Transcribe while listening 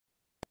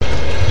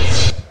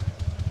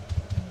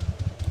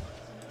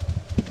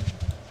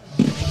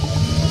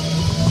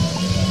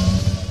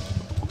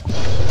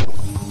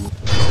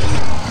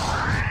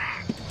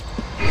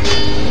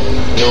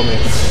heal me.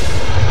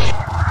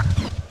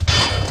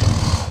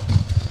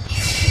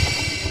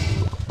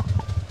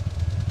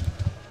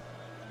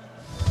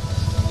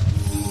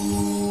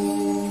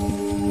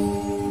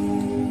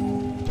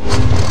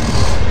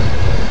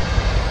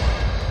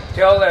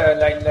 Tell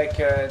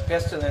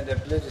Pestilent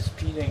that Blitz is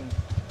speeding.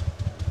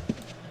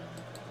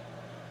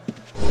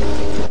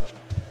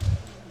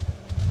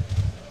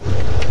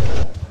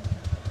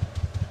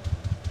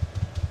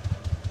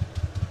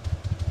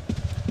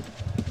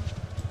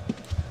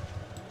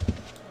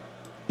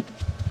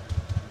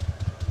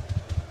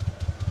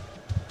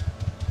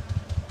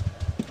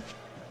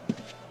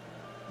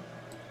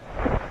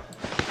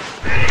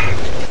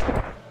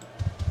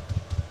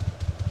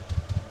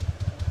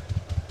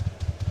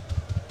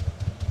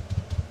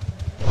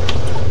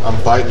 I'm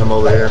fighting them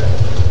over here.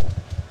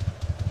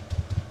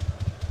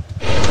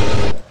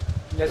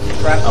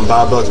 I'm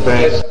 $5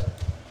 bank.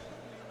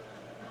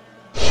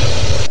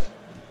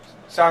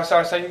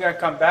 So you're gonna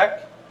come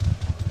back?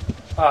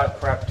 Ah,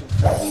 crap, too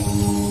fast.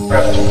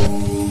 Crap, too.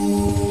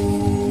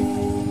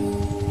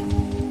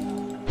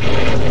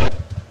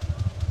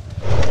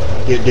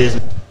 Get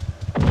Disney.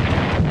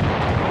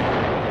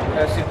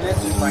 See,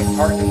 Blitz is my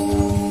target.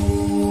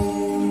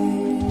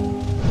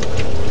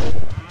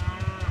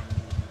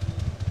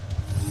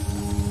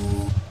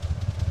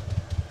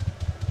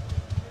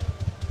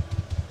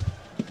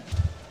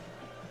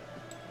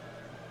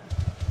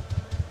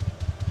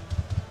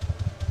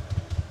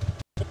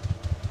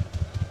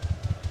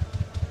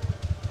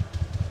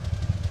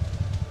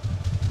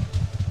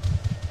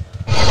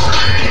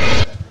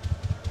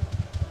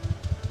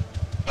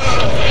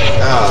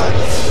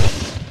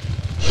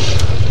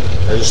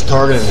 They're just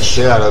targeting the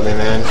shit out of me,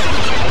 man.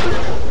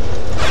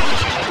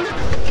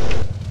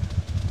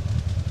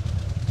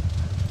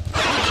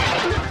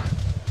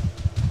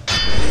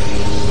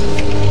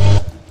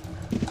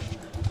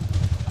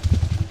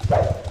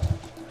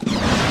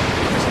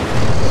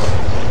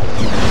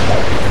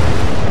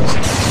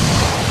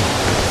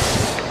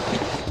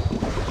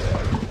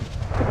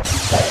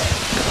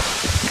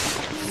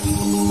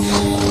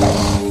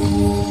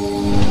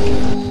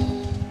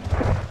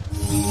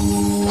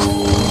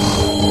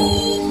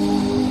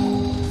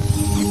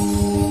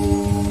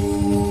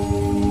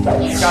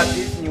 You got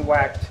Disney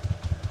whacked.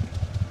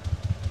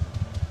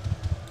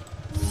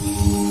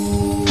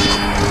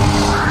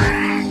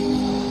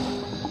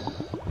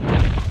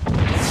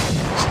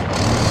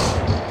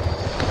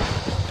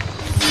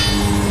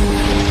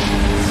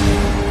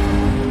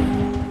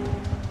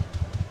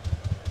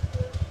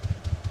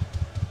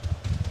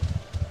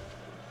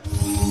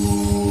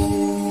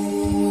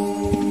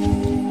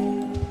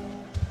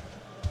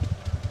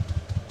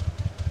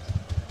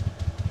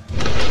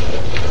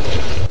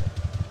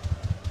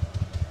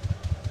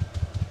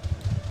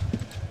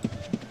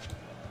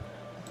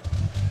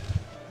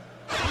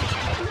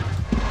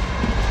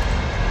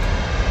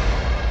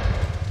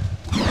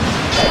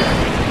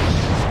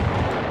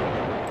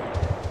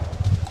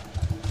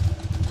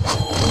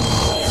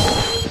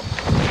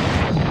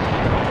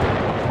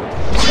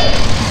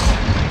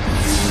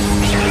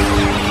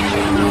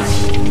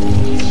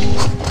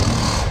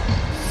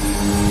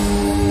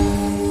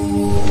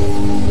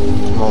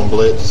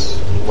 Blitz.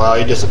 Wow,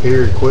 he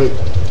disappeared quick.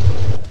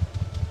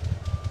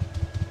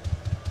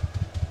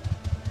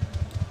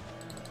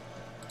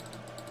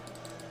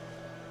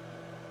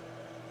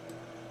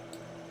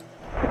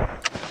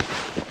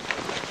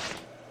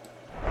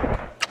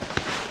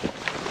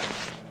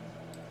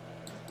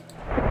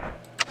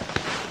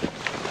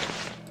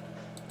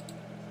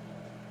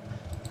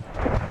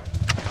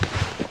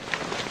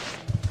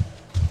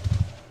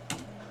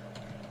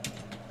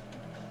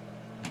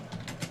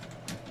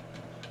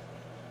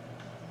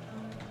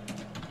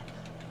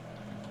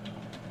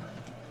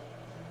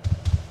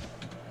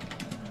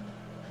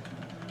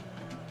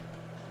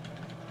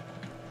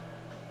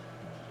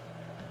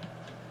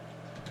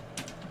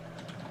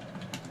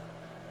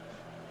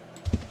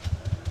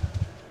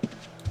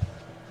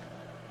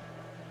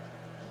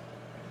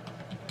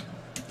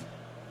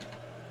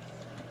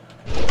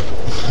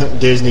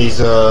 Disney's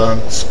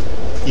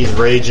he's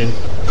raging.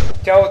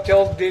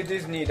 Tell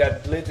Disney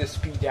that Blitz is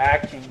speed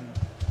hacking.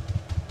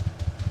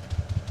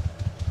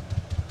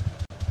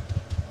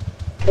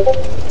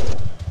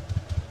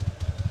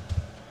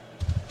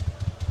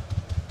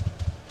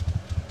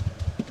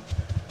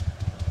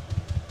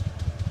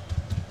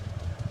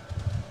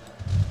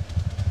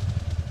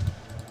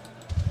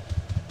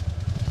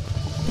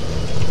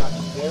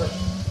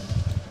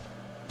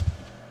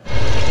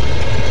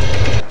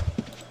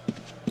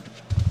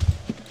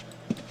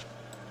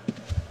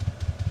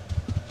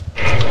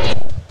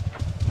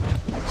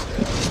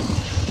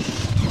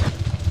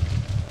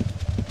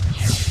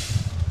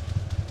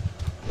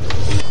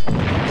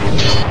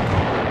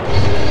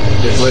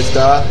 Did Blitz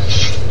die?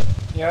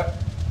 Yep.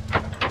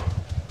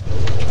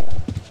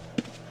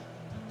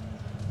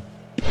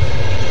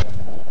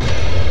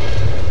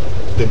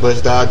 Did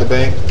Blitz die at the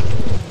bank?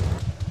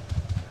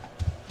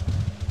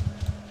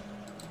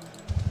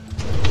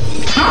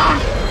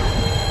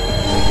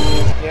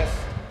 Yes.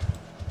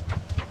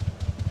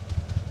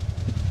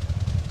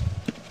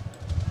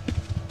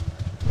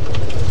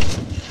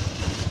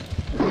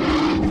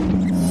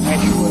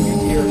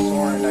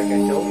 like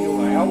I told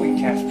you, I always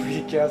cast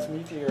precast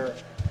meteor.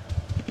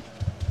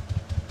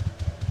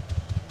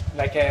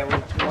 Like we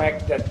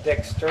whack that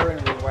Dexter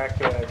and we whack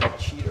that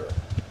cheater.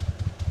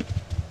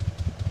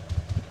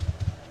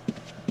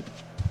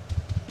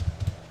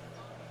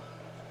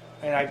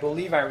 And I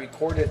believe I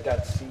recorded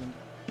that scene.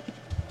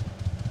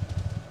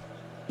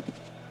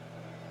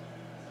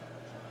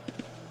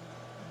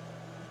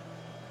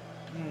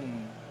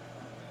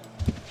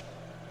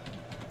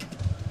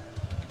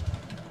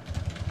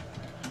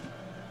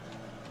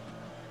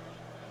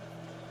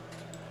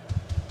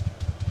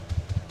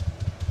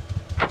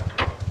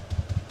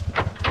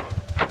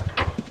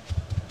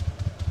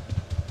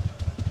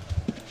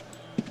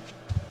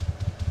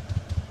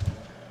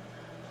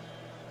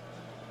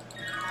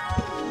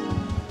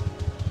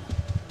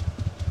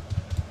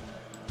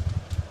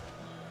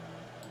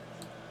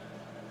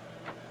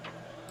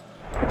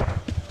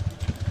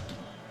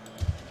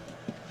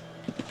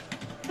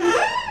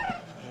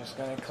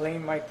 Gonna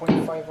claim my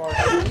 0.5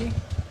 RC.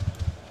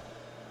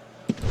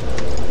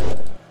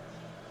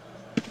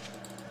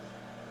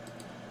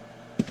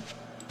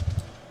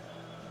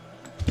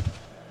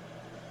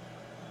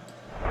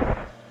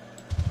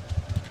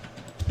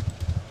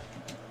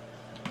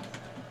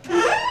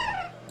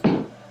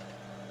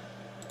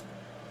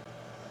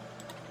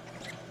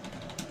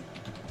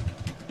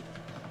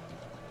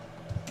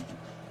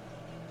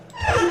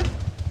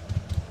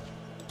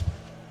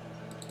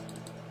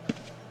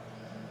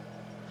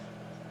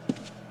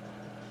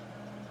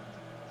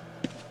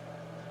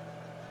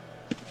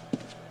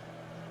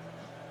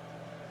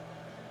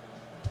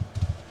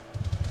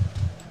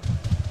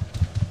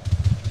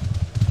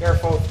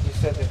 Careful, you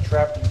said the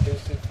trap in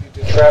case if you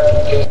just trap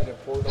in case the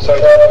portal. Sorry,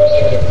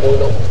 using the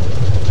portal.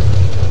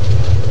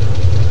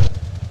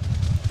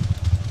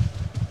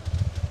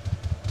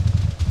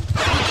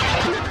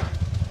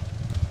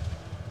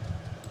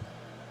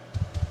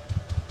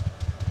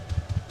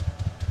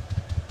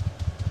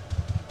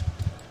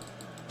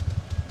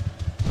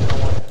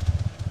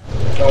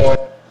 No one.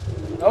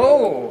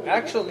 Oh,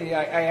 actually,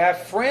 I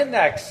have friend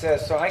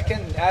access, so I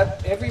can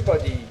add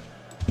everybody.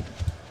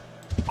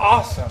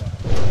 Awesome.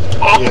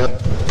 Yeah,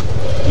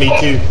 me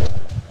too.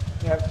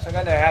 Yeah, so I'm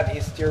gonna add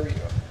hysteria.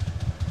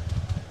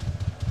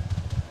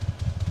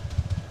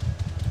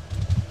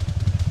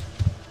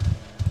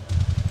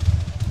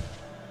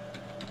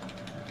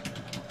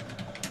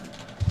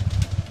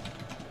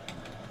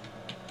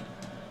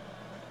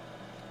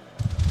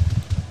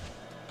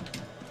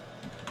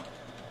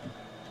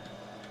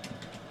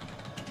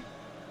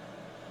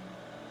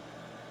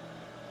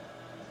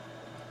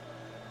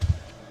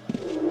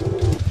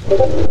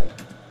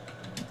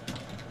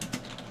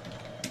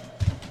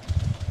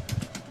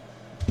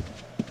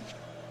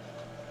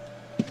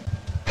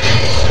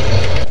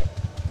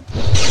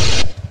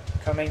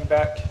 Coming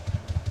back.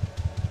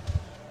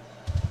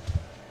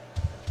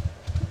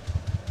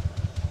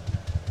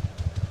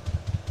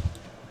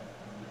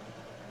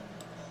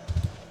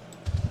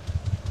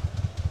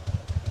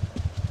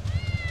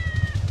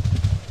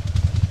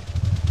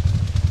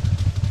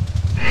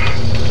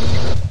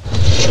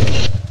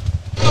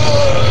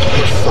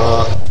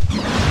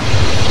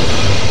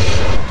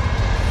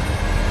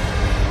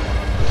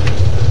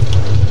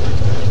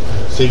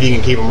 See if you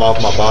can keep him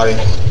off my body.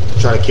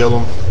 Try to kill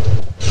him.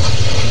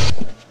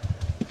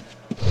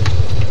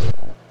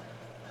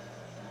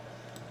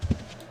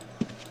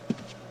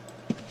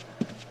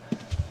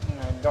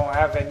 Don't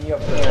have any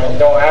of them.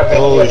 Don't have any.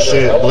 Holy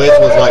shit, Blitz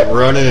was like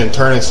running and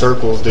turning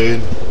circles,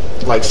 dude.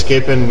 Like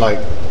skipping, like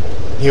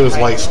he was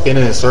like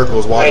spinning in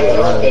circles while he was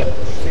running.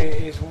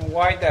 It's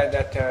why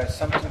that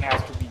something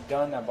has to be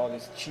done about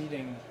his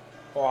cheating,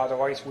 or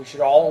otherwise we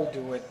should all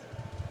do it.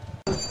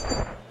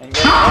 And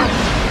he's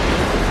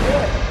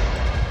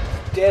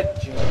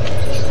dead, Jim.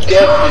 He's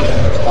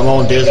dead. I'm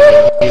on Disney.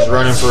 He's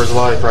running for his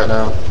life right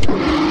now.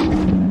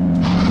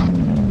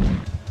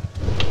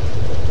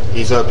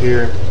 He's up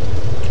here.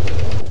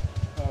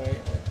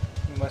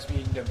 Must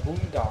be in the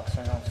boondocks.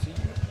 I don't see you.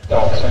 I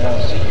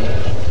don't see you.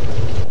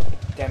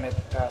 Damn it,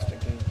 past the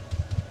gate.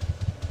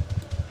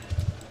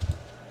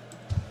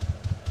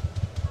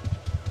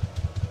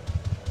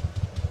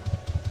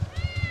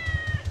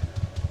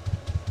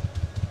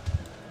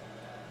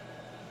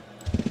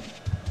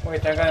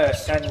 Wait, I'm gonna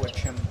sandwich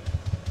him.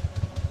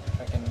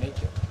 If I can make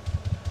it.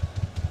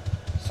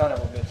 Son of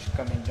a bitch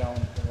coming down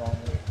the wrong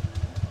way.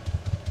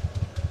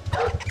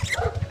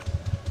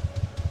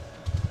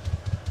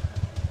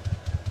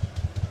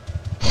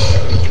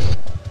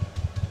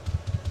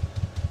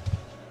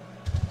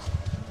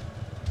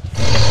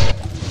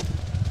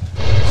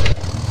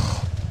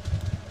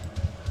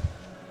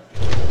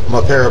 I'm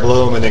gonna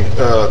parablow him and then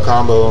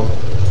combo him.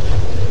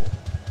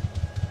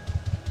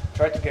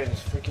 Try to get his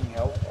freaking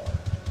health bar.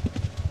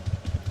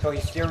 So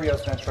he's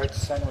serious and I tried to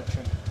sandwich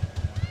him.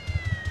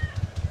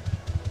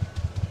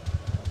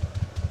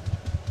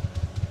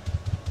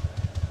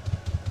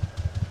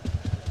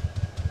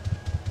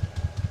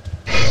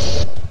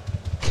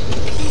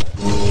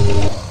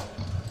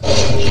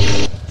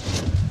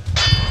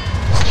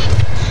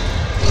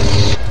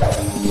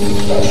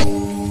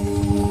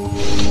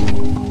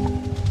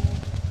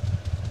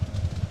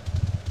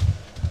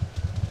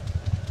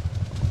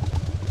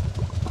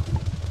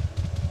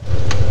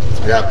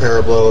 got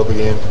para blow up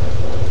again.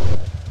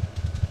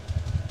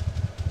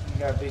 You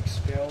got a big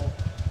spill.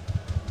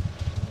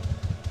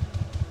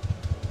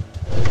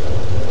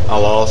 I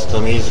lost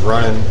him. He's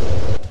running.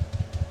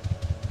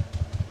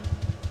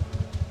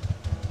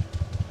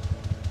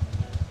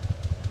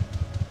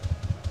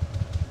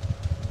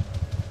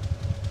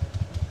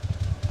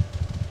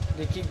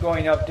 They keep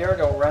going up there,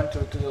 they'll run to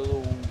the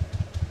little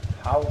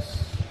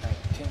house, I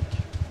think.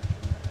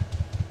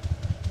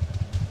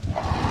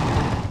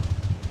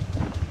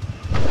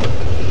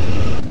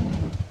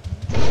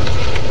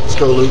 Let's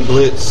go loot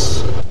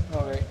Blitz.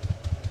 Okay.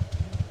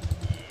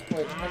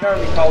 Wait, I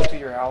gotta recall to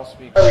your house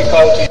because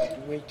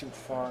it's way too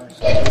far.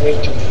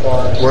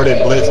 Where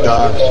did Blitz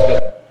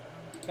die?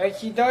 Like,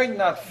 he died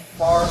not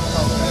far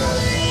from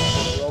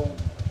the road.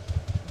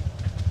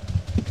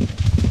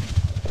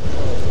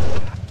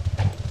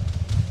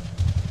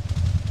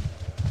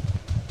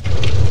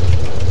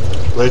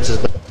 Blitz is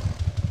back.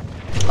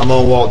 I'm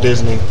on Walt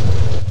Disney.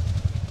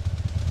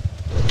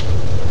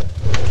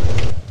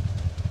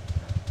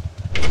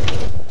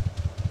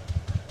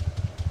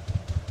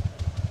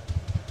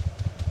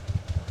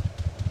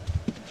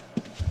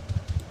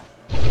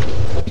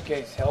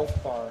 Okay,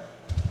 health bar.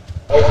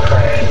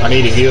 I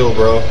need a heal,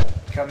 bro.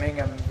 Coming,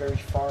 I'm very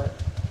far.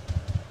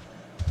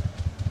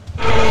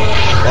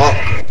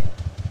 Oh.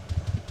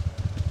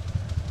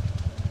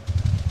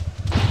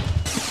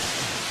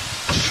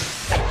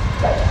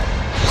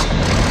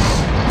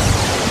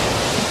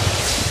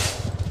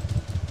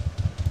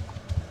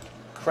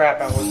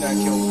 Crap, I was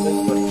gonna kill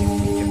Blitz, but he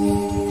kept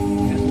fizzling.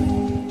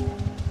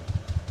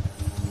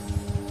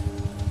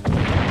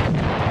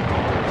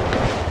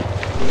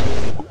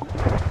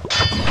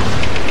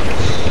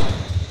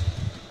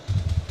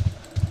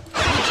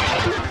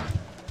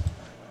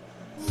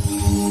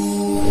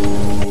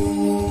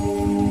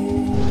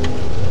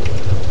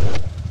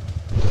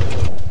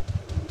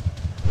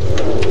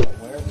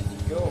 Where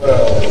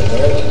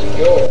did he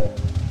go?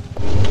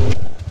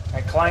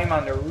 I climb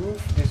on the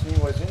roof, Disney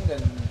was in,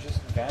 then just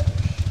vanished.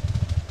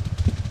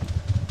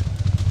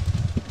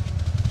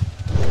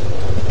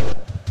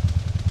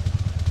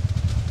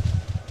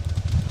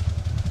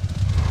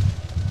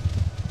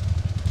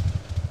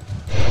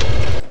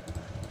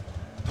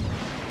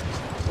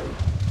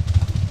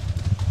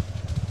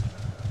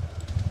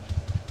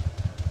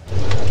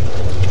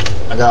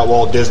 I got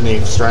Walt Disney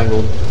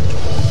strangled.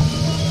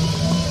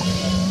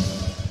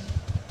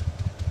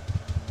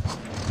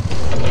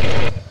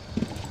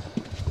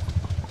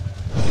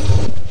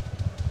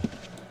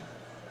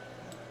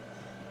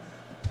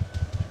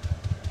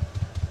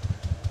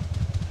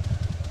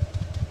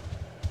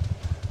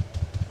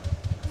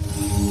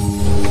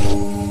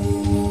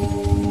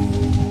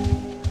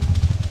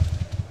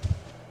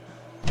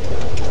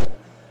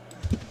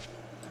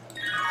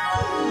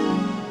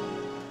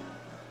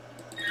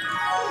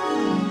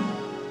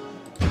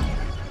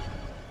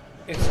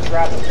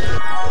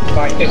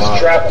 It's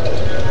trapped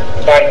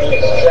by me.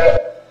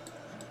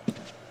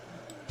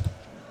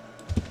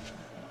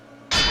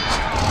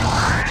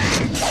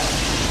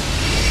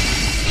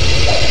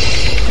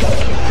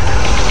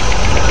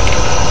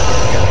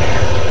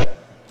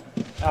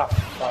 Ah,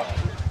 fuck.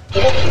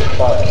 It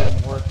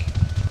didn't work.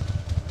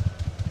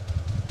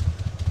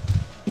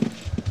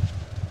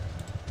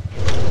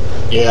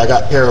 Yeah, I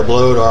got para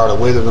blowed or I'd have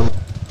withered them.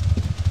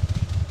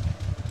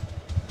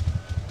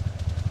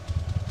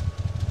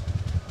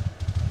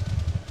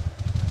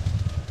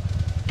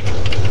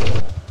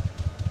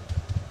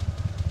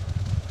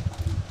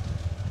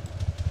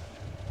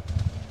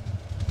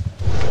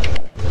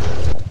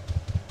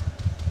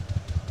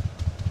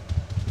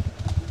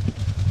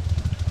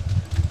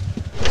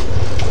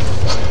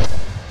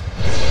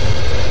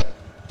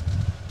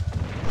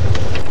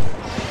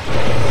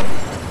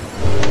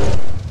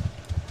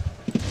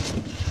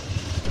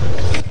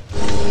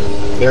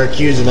 They're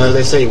accusing us.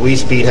 They say we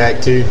speed hack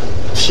too.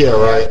 Yeah,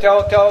 right.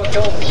 Tell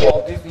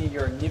Walt Disney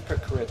you're a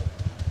hypocrite.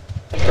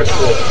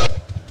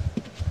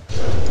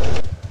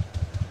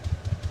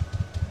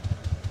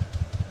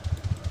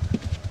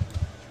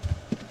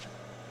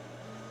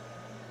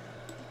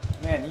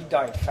 Man, he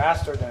died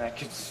faster than I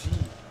could see.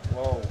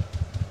 Whoa.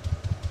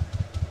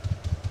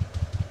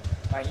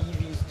 My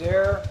EV's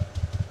there.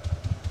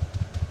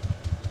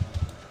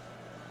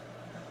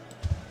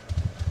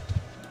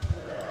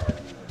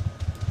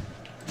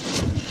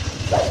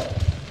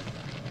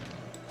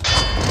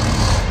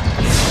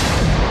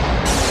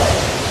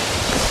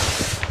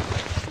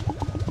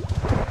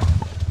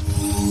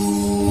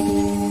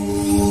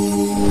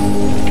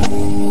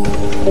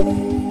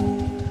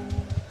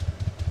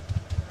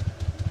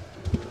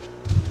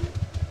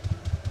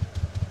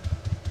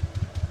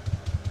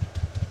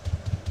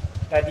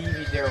 That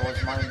EV there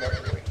was mine, by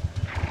the way.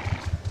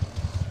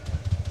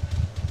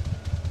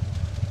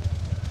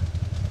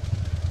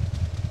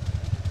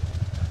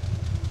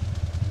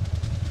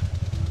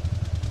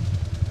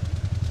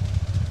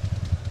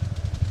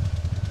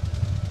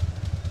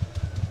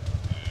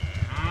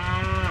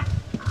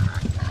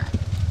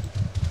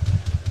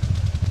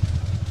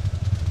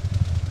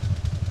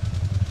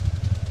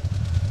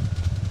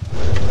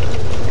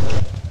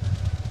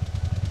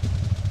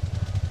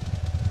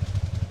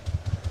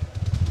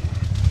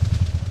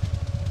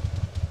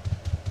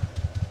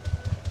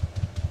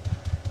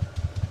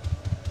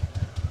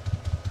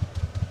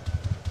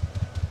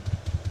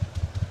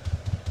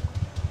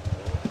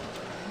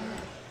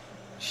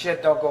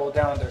 Shit, they'll go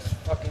down.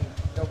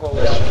 They'll go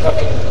down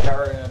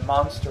fucking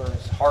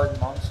monsters, hard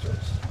monsters.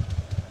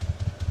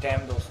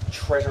 Damn those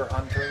treasure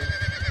hunters.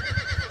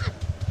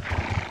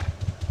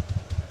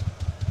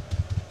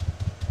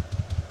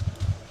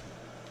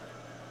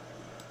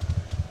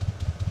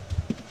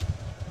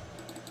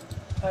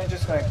 I'm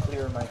just gonna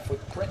clear my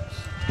footprints.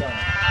 Done.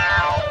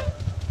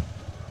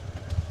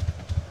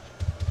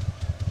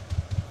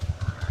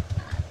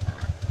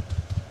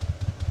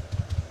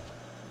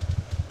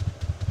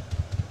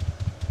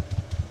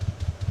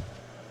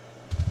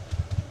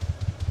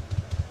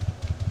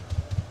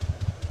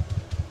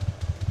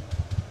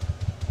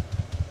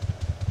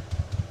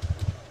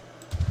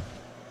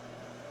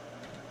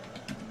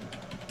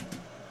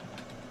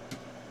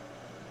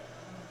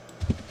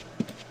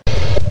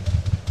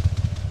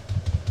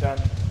 Done.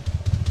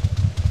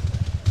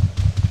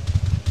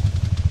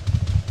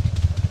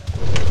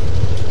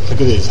 Look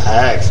at these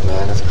hacks,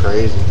 man. That's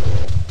crazy.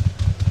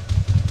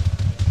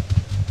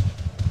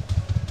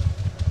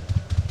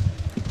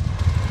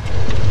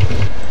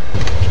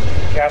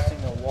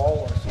 Casting a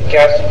wall or something.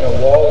 Casting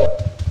a wall.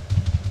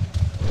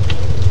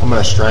 I'm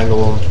gonna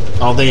strangle him. I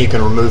don't think he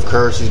can remove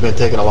curse. He's been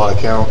taking a lot of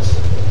counts.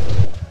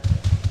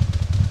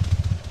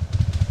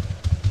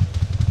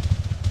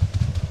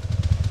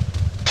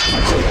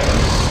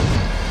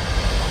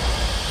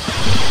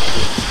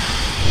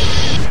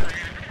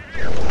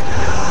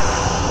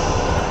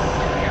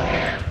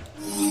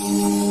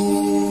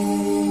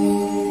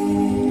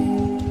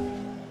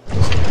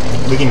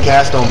 We can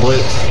cast on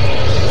Blitz.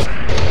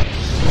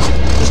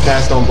 Just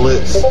cast on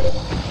Blitz.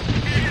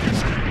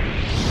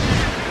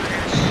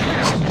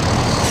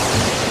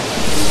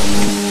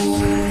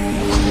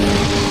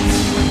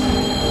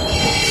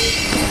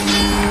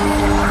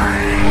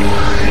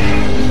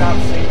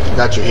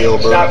 Got your heal,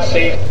 bro.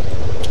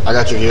 I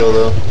got your heal,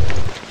 though.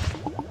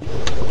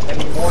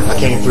 I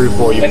came through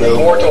for you, bro.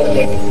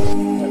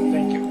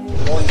 Thank you.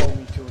 More told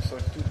me to, so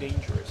it's too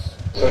dangerous.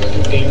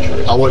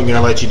 I wasn't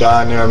gonna let you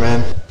die in there,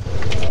 man.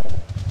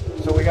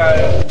 So we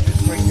gotta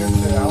just bring him to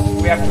the house.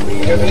 We have to bring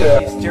him to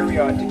the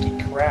stereo. I think he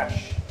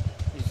crashed.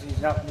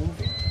 He's not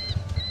moving.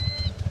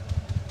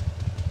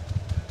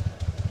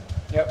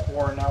 Yep,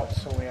 worn out,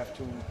 so we have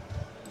to...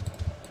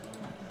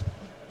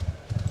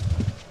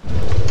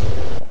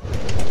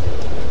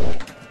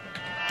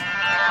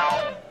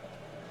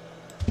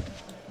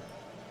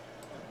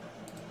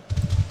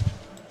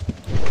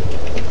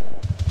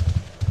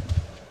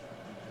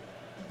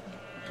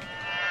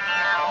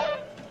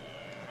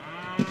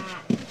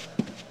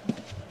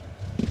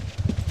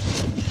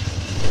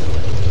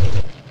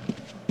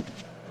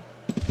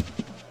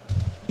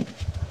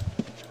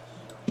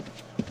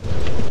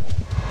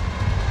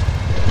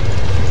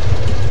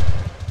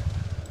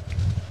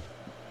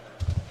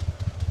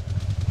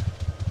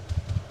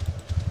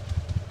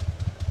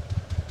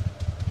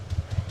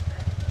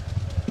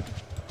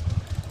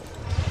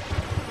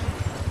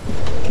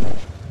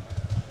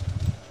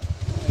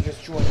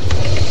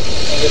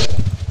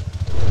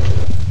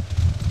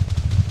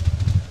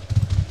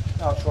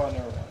 I'll try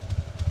another one.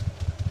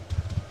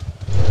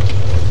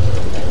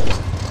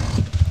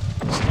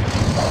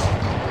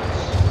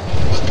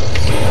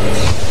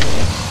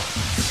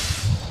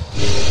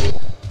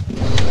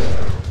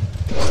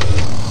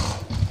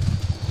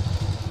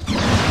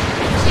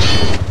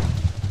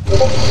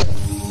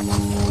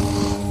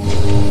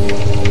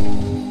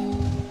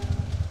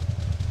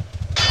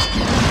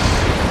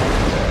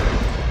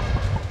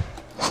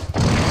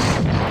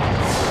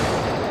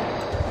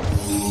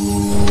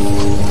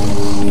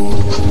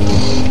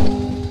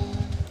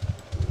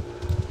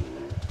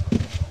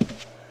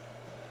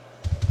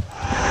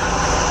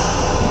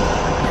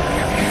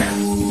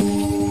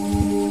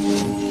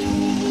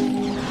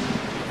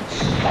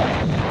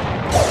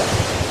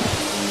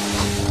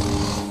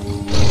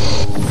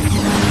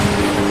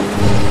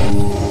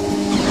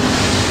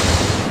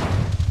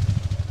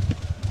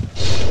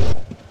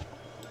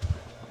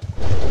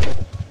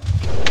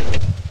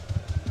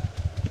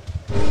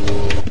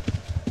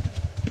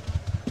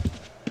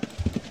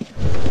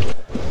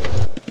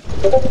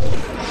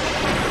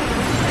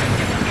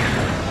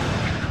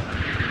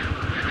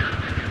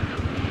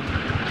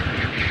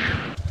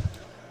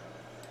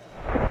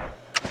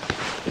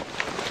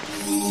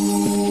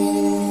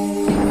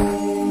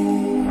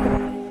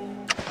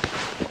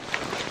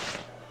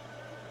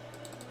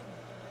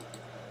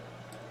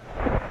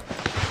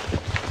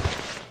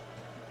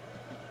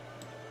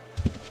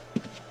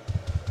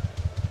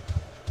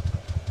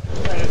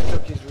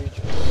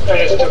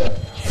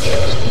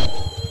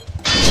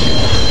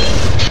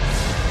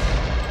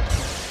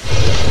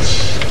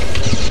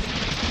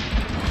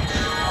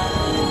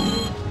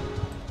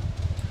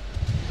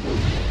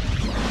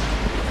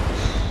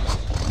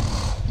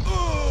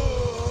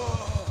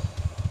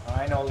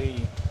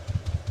 Finally.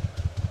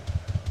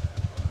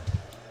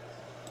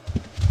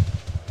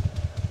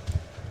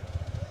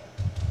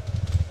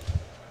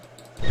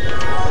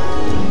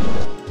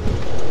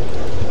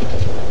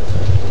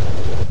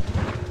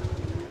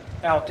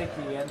 I'll take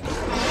the end.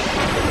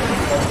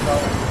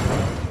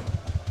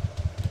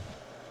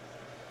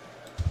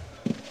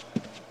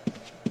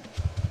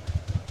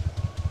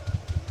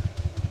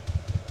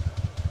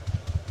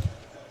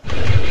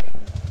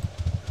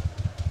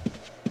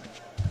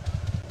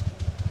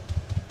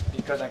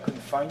 because I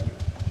couldn't find you.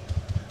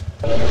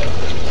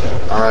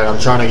 Alright, I'm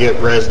trying to get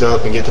rezzed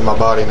up and get to my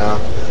body now.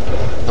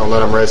 Don't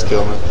let him res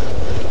kill me.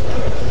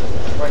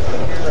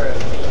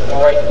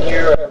 Right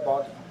near your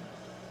body.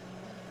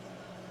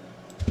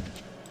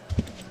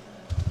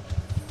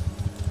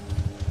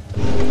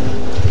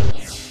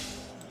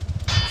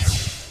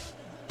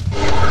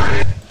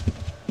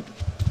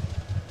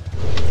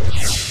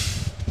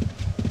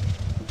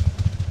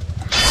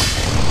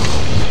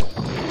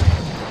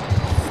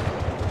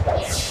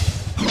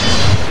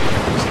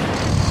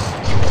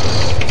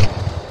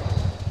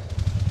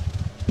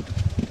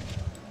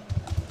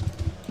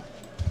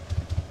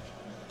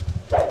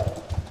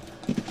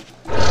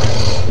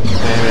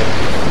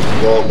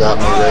 Walt got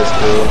me res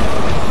kill.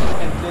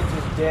 And Blitz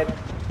is dead.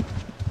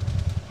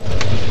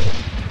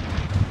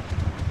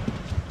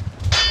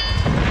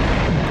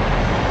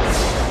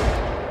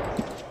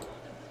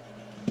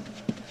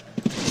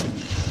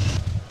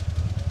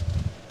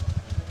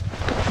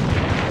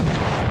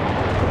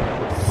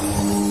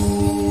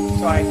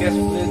 So I guess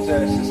Blitz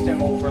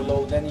system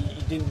overload, then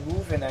he didn't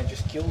move and I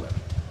just killed him.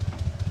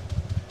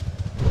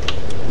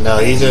 No,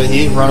 he's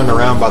running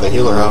around by the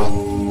healer house.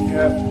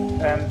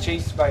 Yeah, I'm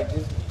chased by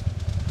Disney.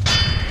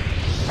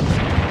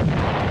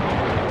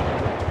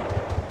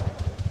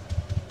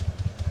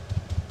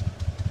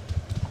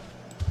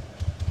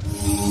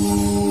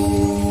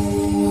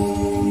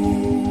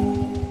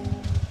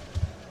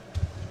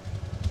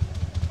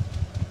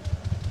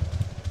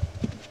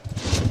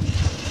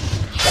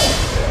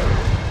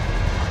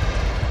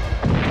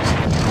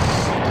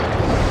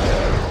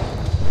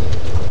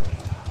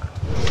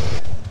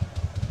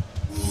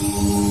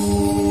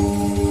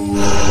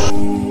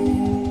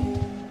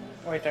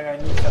 Wait, I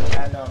need some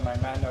mana. My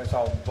mana is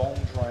all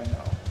bones right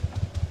now.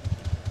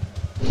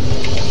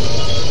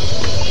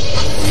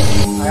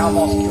 I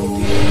almost killed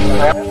these, but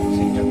I haven't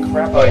seen the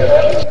crap out of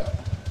them.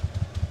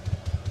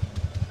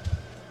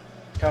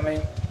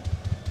 Coming.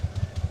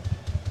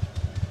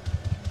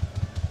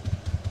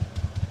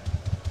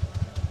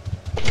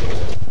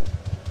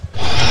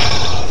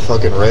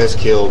 Fucking res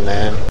killed,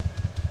 man.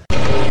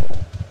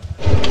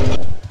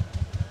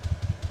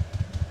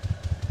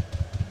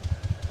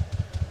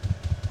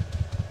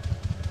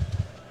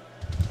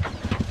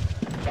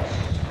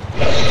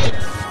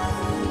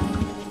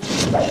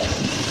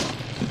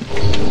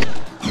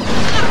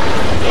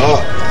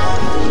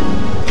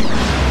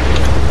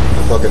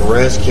 Fucking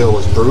res kill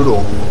was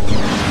brutal.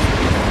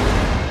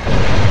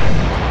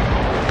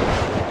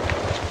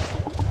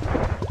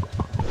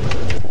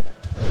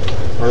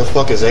 Where the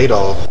fuck is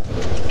Adolf?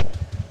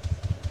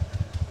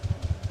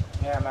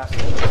 Yeah, I'm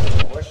asking you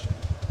a question.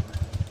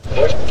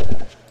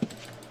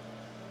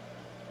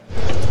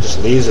 Just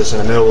leaves us in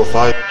the middle of a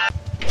fight.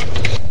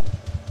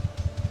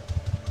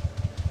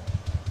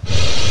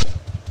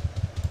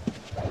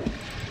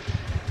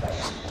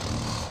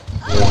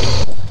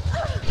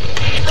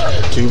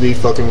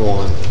 Fucking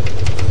one.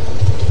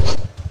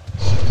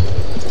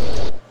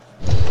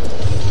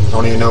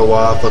 Don't even know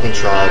why I fucking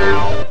tried,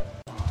 dude.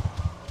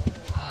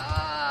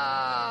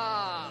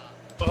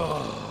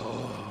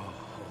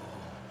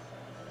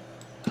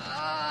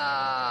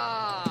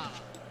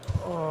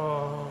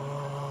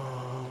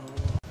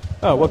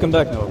 Oh, welcome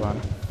back, Novan.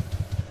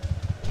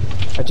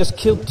 I just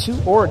killed 2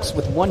 orcs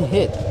with 1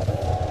 hit.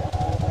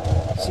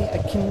 See, I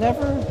can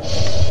never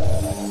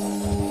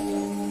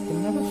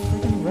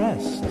freaking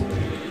rest.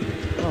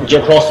 Did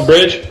you cross the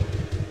bridge?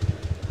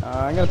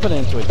 I'm gonna put it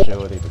into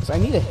agility because I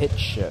need to hit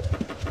shit.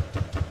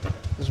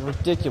 This is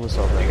ridiculous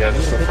already. You got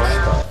this for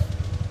fine.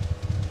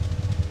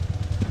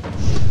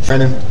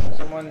 Brennan.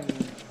 Someone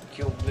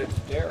killed Blitz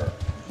there.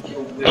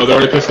 Oh, they're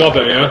already pissed off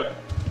at me, huh?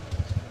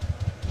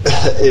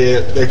 Yeah,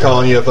 they're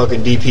calling you a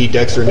fucking DP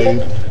Dexter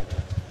dude.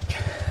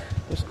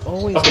 There's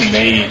always fucking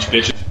mage,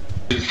 bitch.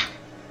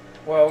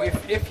 Well,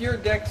 if your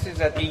dex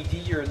is at AD,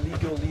 you're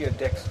legally a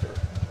Dexter.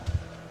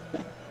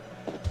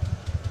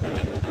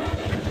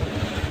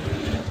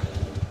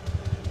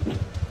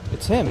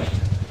 It's him.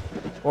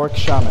 Orc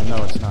Shaman.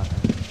 No, it's not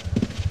him.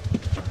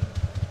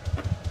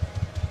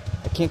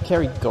 I can't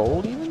carry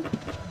gold even?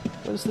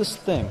 What is this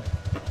thing?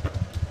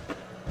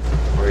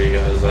 Where are you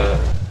guys at?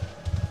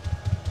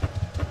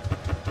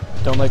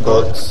 Don't like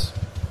orcs.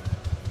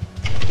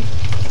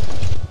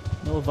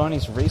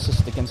 Milovani's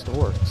racist against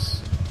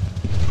orcs.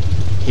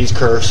 He's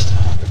cursed.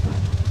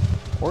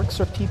 Orcs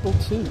are people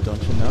too,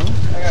 don't you know?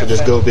 So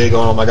just go big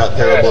on him. I got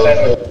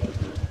parablow.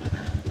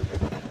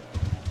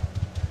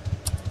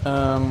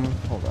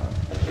 Hold on.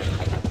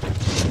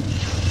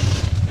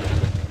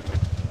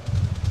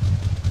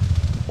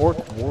 Orc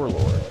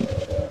Warlord.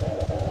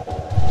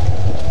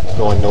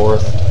 Going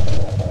north.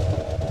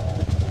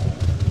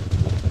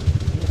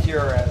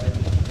 Your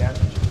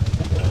damage.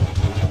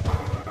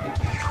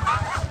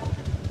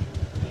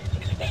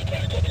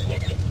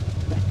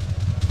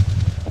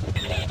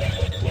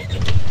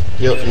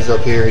 Yep, he's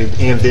up here.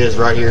 He and Viz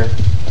right here.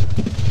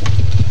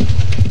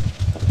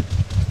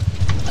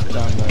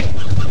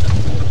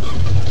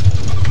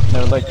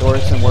 No, like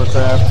orcs in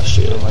Warcraft.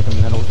 Shit. Like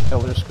in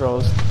Elder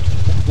Scrolls.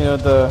 You know,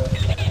 the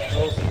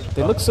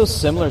They look so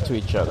similar to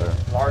each other.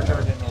 Larger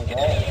than the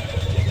wall.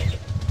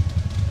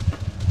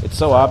 It's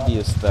so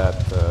obvious that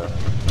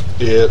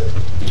Yeah.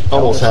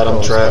 Almost had them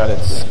Elder Scrolls got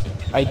trapped.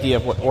 its idea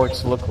of what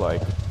orcs look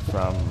like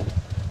from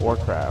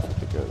Warcraft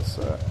because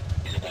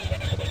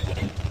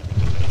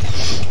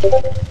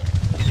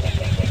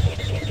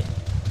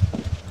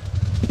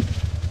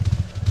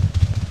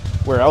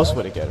where else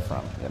would it get it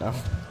from, you know?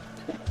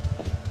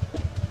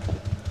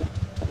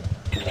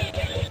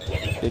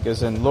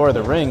 Because in Lord of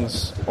the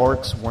Rings,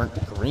 orcs weren't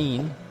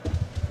green.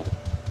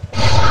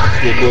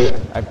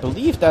 I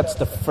believe that's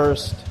the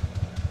first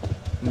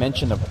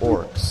mention of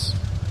orcs.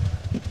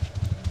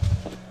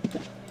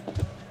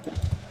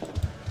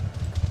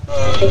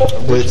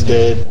 Blitz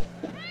dead.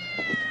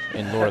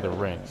 In Lord of the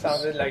Rings.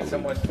 Sounded like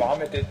someone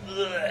vomited.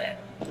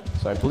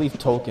 So I believe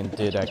Tolkien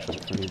did actually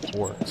create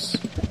orcs.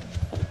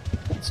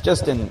 It's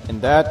just in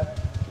that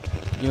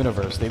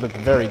universe, they look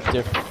very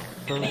different.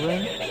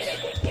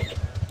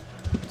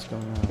 What's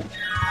going on?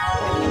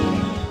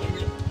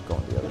 Go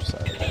on the other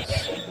side of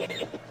this.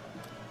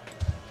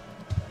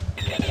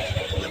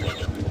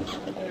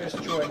 There's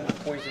Jordan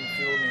poison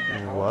filled in the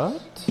house.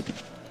 What?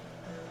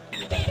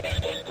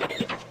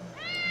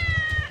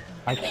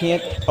 I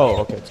can't... Oh,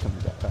 okay, it's coming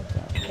back down.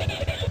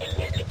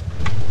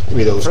 Give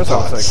me those First I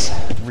was pots.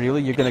 like,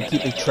 really? You're gonna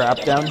keep me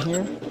trapped down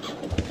here?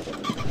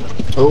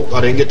 Oh,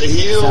 I didn't get the Sound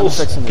heals.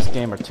 effects in this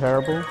game are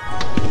terrible.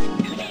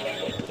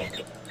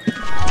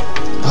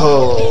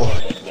 Oh.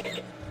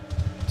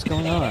 What's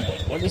going on?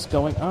 What is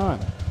going on?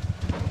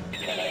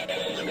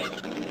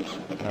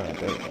 Alright,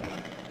 there we go.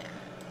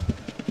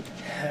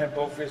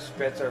 Both his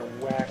pets are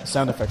whacked.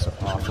 Sound effects are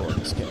awful in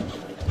this game.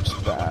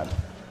 Just bad.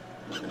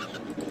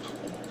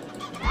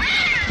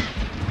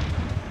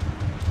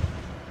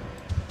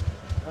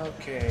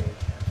 Okay.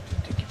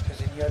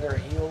 Is any other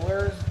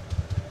healers?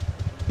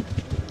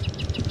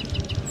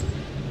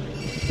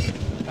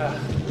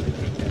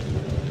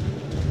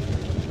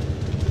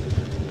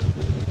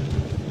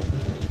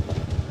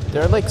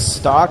 They're like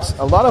stocks.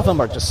 A lot of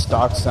them are just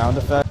stock sound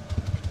effects.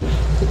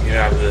 You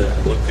have to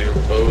look through your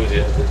bows,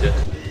 you have to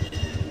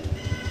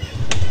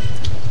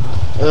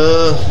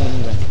Can't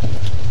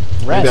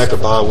even rest maybe I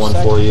could buy for one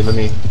seconds. for you. Let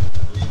me.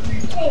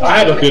 I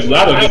have a good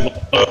bow.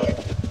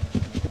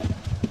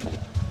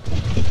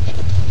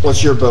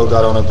 What's your bow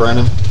got on it,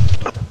 Brandon?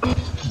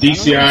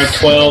 DCI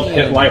 12,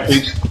 hit life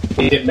leech,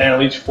 hit mana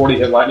leech, 40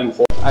 hit lightning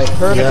 4. I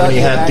heard Yeah, about you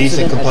your have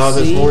decent accident at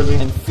composites, sea Worthy?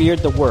 and feared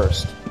the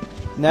worst.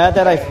 Now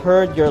that I've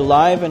heard you're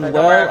alive and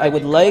well, I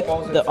would like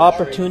the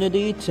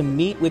opportunity to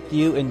meet with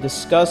you and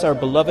discuss our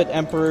beloved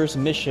Emperor's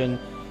mission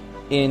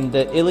in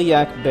the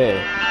Iliac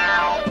Bay.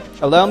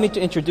 Allow me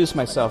to introduce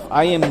myself.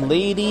 I am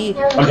Lady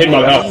I'm hitting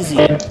my house.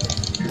 Elysian,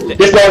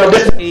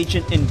 the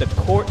agent in the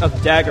court of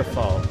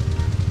Daggerfall.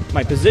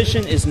 My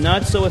position is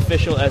not so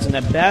official as an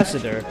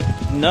ambassador.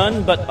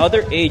 None but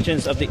other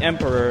agents of the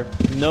Emperor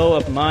know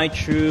of my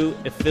true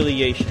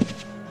affiliation.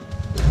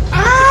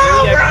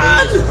 The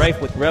Iliac Bay is rife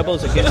with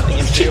rebels against the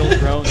Imperial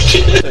throne,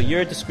 so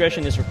your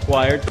discretion is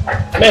required.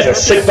 That's a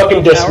sick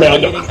fucking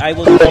dismount. I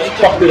will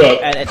Fucked it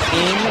up. at an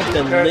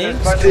inn, the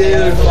links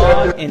to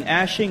log in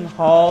Ashing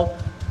Hall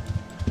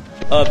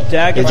of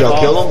Did y'all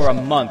kill Daggerfall him? for a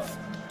month.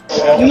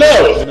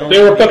 No!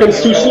 They were fucking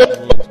too slow. I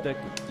will expect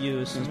you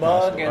as soon as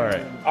Mug possible. and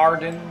Alright.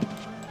 Arden.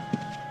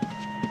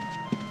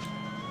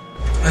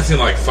 I've seen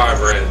like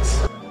 5 reds.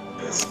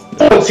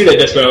 I don't see that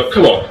dismount.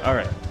 Come on.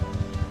 Alright.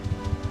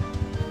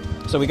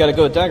 So we gotta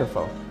go to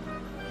Daggerfall.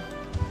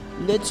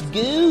 Let's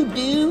go,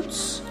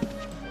 dudes!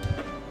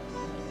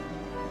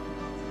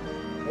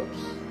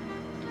 Oops.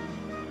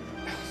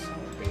 Son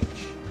of a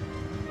bitch.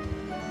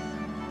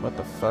 What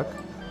the fuck?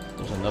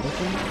 There's another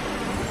thing?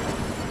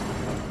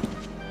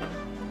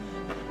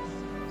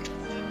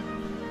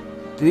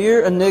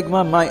 Dear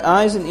Enigma, my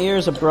eyes and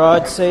ears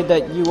abroad say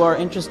that you are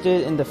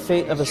interested in the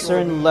fate of a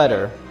certain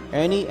letter.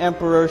 Any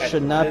emperor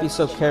should not be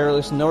so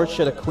careless, nor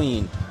should a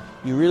queen.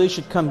 You really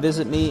should come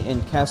visit me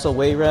in Castle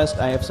Wayrest.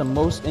 I have some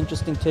most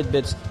interesting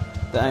tidbits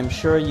that I'm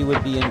sure you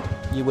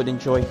would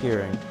enjoy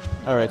hearing.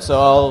 All right,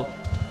 so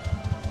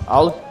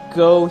I'll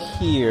go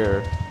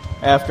here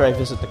after I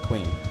visit the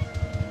queen.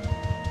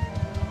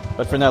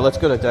 But for now, let's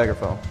go to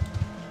Daggerfall.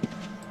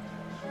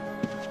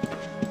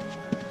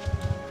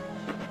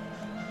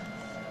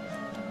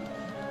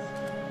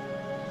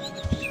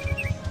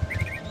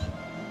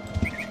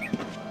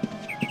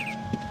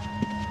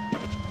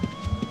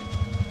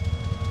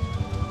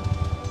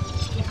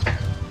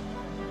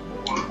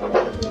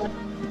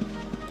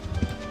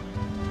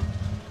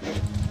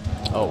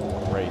 Oh,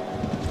 great.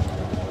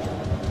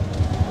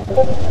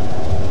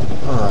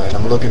 Alright,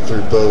 I'm looking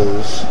through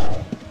bows.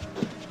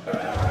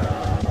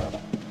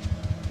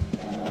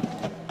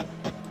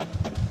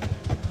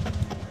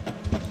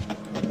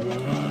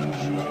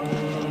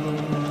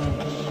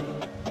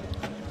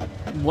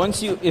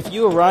 If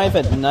you arrive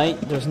at night,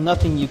 there's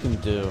nothing you can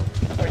do.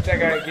 Wait, I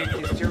gotta get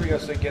Hysteria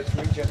so it gets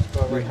regens,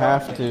 but You right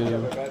have now, to-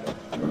 yeah,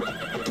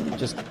 but-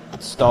 Just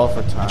stall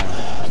for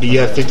time. Do you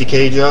have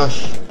 50k,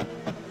 Josh?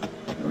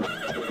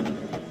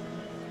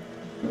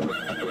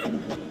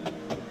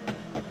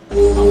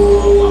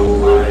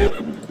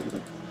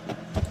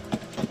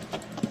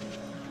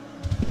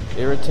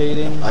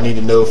 rotating. I need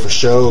to know for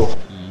sure.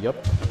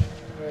 Yep.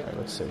 Alright,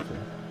 let's save here.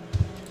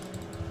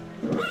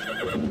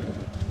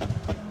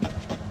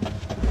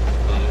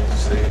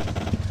 Let's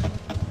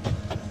see.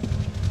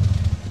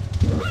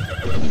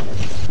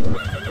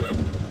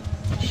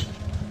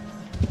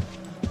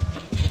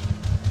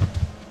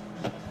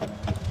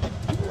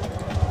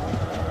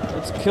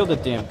 Let's kill the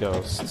damn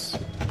ghosts.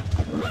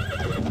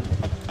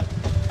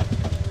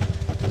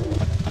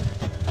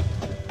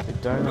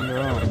 They're dying on their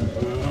own.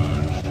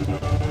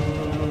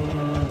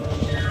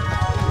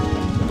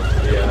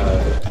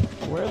 Yeah.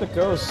 Where are the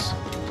ghosts?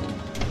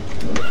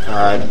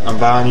 Alright, I'm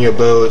buying you a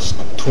bow. It's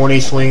 20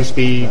 swing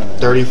speed,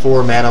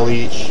 34 mana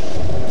leech,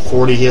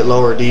 40 hit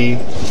lower D,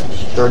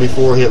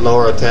 34 hit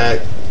lower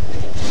attack,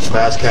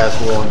 fast cast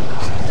 1.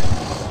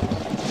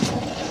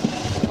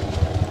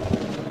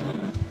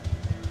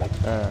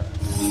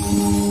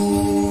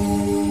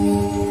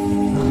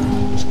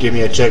 Just give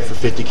me a check for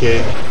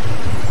 50k.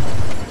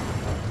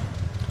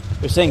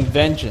 They're saying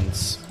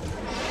vengeance.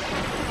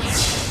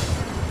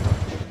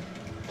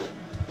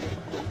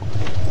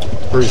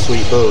 Pretty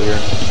sweet bow here.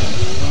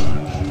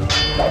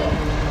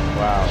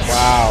 Wow,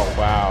 wow,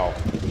 wow.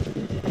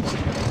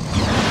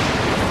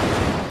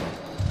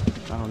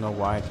 I don't know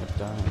why I kept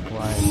dying.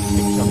 Why it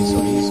can kill me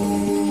so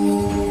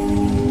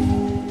easily.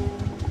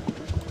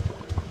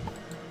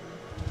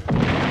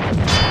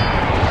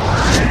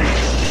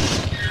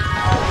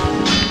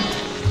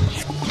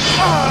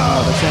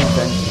 Oh, they're saying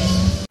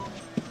vengeance.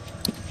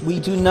 We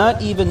do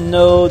not even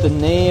know the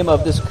name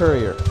of this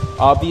courier.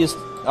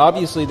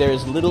 Obviously, there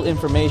is little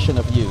information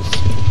of use,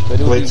 but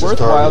it would be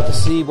worthwhile to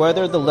see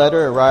whether the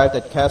letter arrived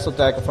at Castle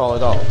Daggerfall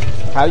at all.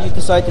 How you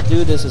decide to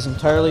do this is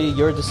entirely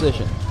your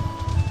decision.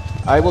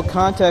 I will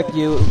contact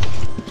you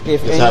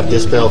if Just any have new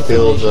Dispel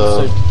Fields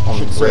information on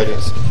should ready.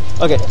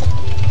 surface. Okay,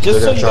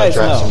 just so you guys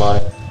know,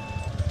 somebody.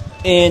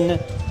 in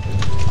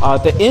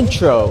the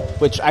intro,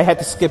 which I had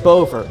to skip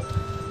over,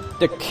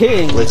 the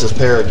king Let's just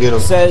pair get him.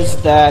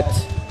 says that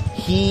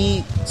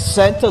he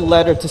sent a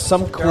letter to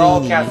some They're all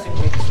queen, casting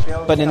big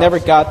spells. but it never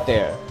got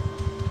there.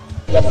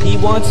 He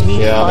wants me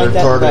to Yeah, find they're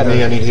that targeting letter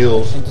me. I need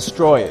heals. and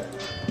destroy it.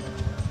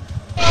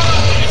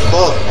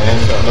 Fuck,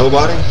 man.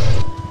 Nobody?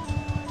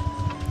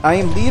 I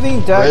am leaving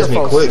Res me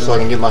Daggerfall quick so I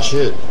soon. can get my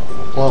shit.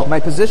 Well, My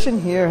position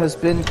here has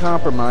been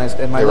compromised,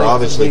 and my they were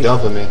life is obviously in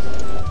danger. dumping me.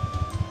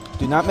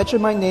 Do not mention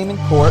my name in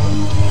court.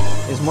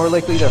 It is more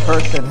likely to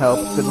hurt than help.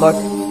 Good luck,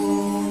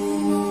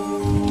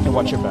 and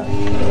watch your back.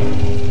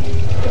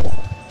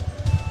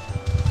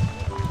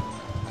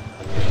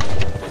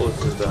 Close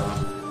this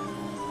down.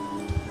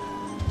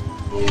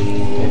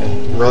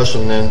 Rush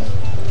him then.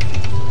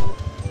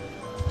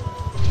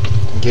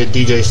 Get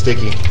DJ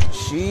Sticky.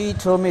 She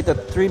told me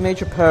that 3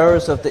 major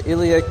powers of the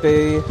Iliac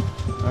Bay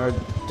are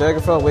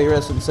Daggerfall,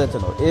 Wayrest, and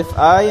Sentinel. If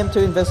I am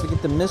to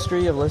investigate the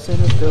mystery of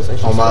Lysander Bills, I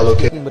should On my start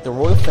location. speaking with the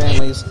royal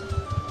families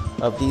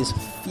of these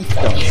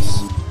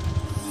fiefdoms.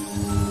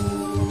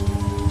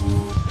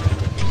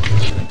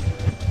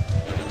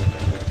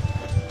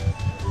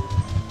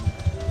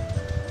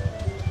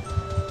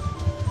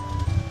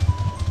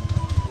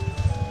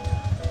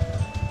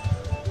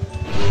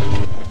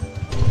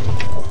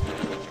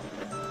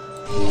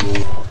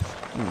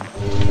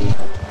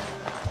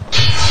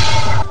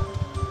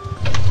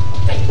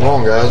 Come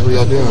on, guys. What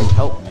y'all doing?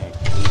 Help me,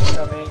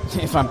 Coming.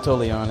 if I'm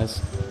totally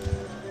honest.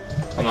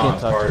 I I'm can't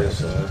not talk. part of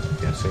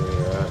this, can't see where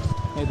you're at.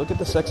 Hey, look at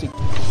the sexy.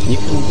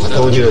 I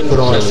told you to put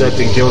on a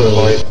accepting guild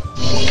invite.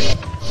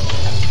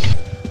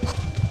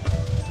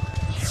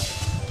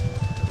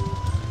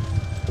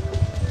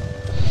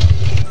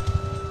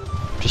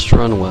 Just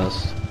run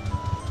west.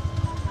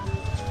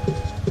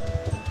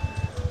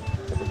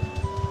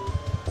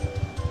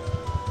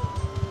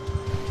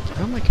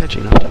 How am I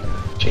catching up to you?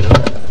 Gino?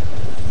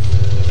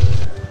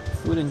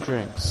 Food and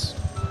drinks.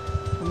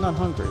 I'm not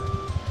hungry.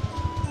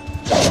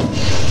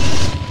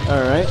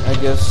 Alright, I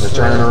guess They're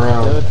turning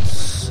around.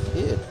 that's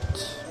it.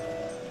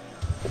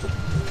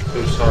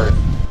 Oops, sorry.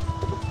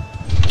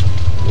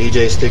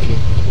 DJ Sticky.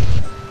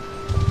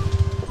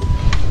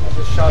 I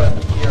just shot a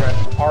meteor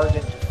at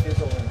Ardent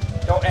Fizzling.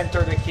 Don't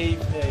enter the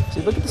cave.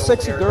 See, look at the Go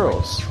sexy there,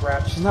 girls.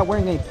 Trapped. She's not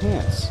wearing any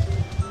pants.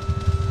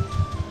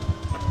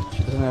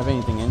 She doesn't have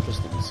anything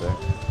interesting to say.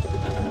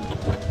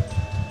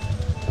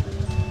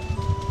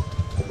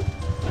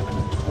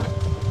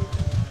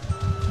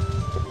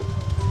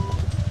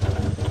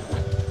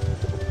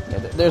 Yeah,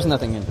 there's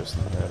nothing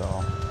interesting here at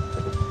all.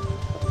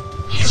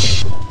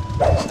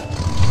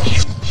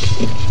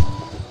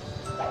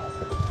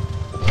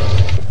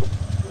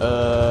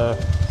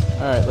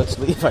 Alright, let's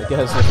leave, I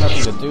guess. There's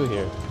nothing to do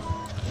here.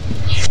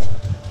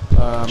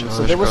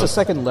 So there was a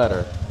second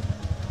letter.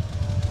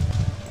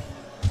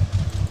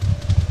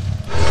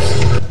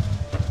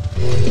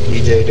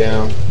 DJ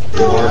down.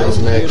 Mario's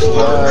next.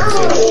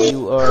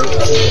 You are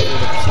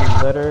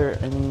the letter,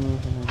 and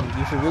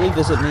you should really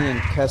visit me in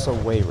Castle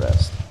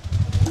Wayrest.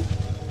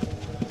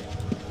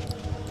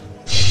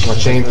 My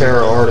chain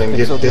pair art and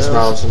get dismount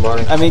on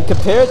somebody. I mean,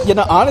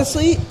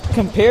 honestly,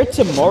 compared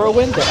to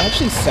Morrowind, they're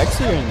actually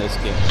sexier in this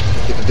game.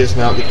 Get the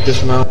dismount, get the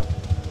dismount.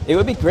 It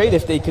would be great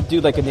if they could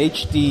do like an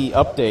HD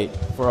update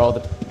for all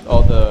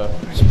the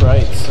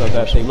sprites so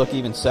that they look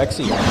even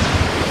sexier.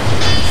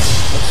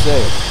 Let's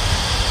see.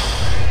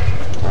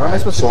 Where am I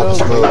supposed to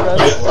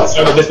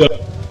go?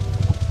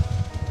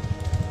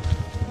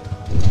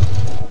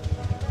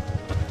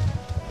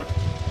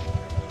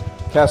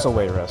 Castle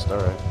Wayrest,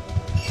 alright.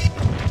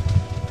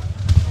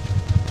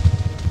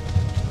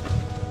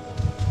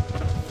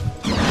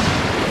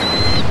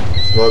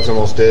 Smug's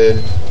almost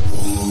dead.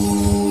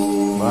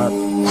 What?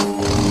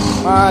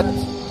 What?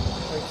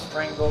 Like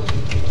strangled.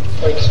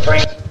 Like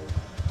strangled.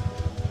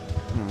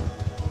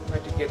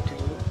 Where'd you get to?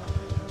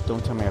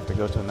 Don't tell me I have to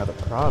go to another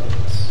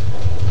province.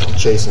 I'm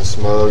chasing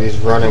Smug. He's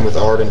running with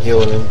Arden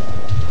healing him.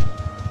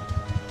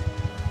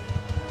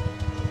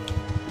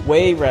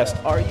 Wayrest,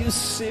 are you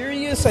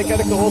serious? I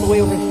gotta go all the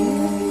way over here?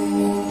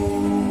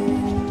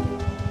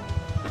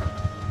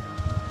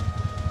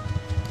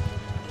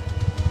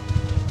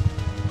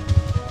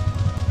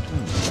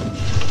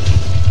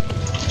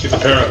 She's a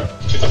parent.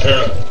 She's a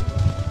parent.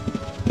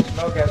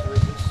 Smoke has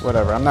resist.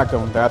 Whatever, I'm not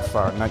going that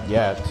far, not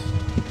yet.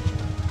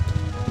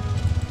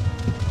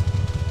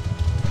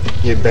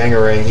 Get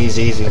Bangarang, he's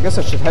easy. I guess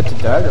I should head to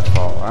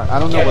Daggerfall. I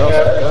don't know where else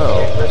to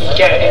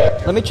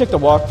go. Let me check the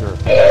walkthrough.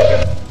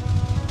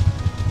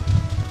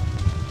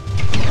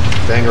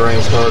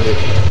 Bangarang's target.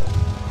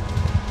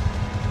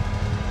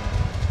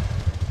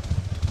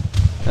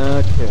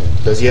 Okay.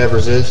 Does he have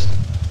resist?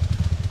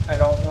 I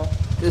don't know.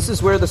 This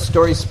is where the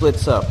story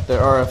splits up. There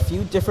are a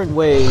few different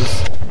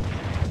ways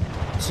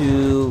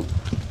to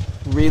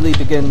really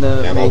begin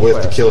the Ammo main with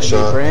the quest. kill And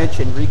shot. they branch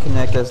and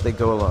reconnect as they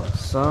go along.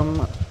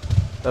 Some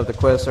of the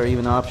quests are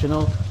even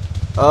optional.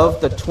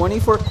 Of the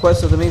 24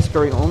 quests of the main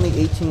story, only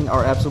 18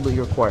 are absolutely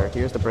required.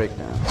 Here's the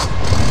breakdown.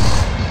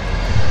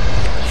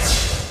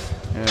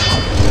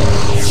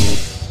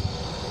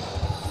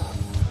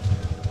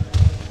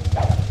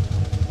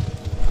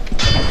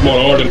 Come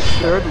on, Arden.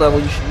 Third level,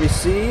 you should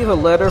receive a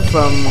letter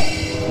from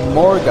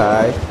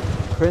Morgai,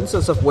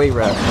 Princess of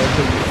Wayrest.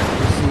 After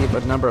you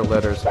receive a number of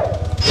letters.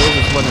 This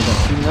is one of them.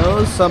 She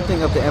knows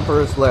something of the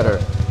Emperor's letter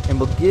and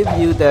will give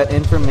you that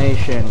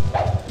information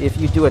if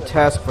you do a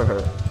task for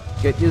her.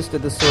 Get used to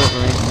this sort of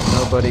arrangement.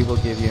 Nobody will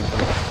give you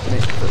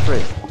information for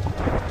free.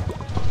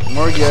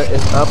 Morgia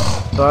is up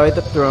by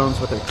the thrones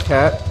with her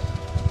cat.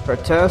 Her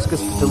task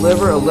is to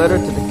deliver a letter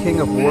to the King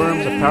of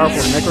Worms, a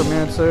powerful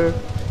necromancer.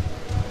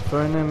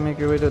 Find and make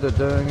your way to the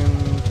dragon.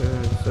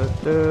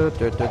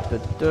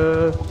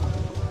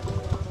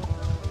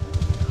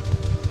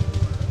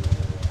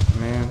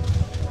 Man.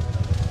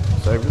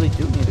 So I really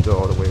do need to go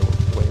all the way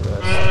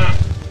west.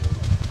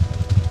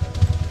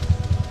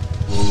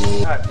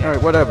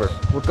 Alright, whatever.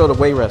 We'll go to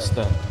Wayrest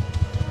then.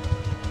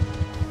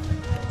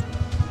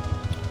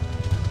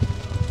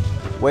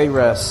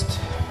 Wayrest.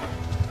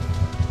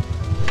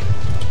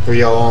 Who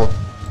y'all on?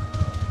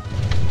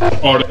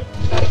 Arden.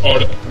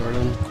 Arden.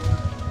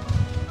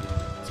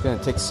 It's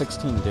gonna take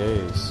 16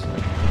 days.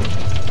 Alright,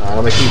 I'm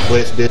gonna keep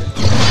Blitz dead.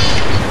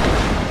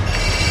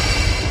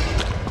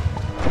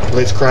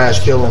 Blitz crash,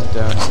 kill him.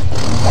 Down.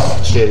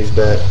 Shit, he's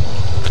back.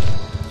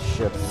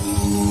 Ship.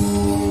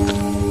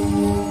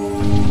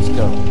 Let's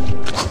go.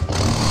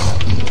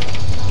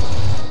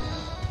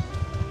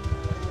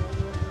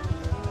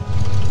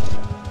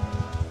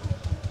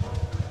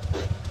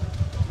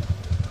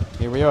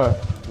 Here we are.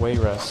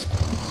 Wayrest.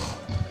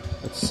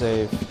 Let's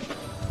save.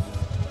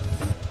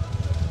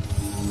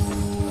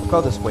 We'll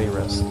call this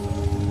Wayrest.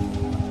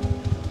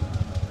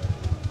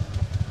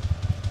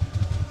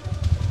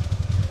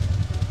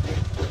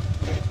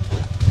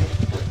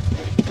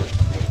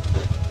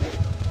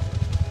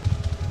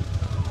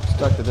 Let's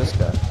talk to this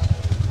guy.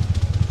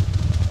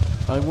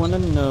 I want to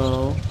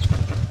know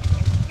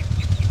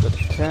what the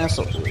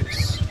castle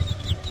is.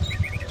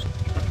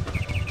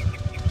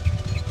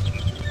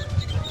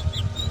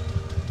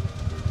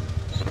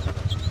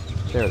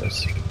 There it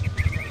is.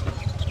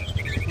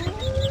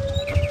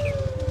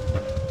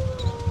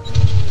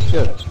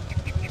 Good.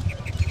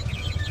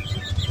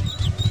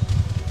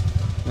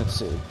 Let's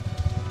see.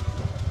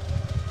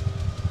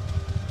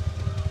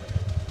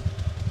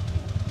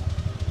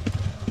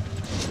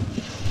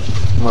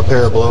 I'm gonna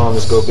pair a blow and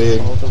just go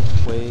big. All the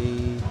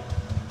way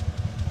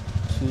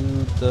to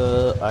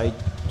the... I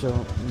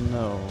don't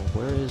know.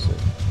 Where is it?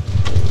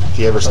 If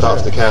he ever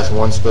stops to cast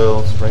one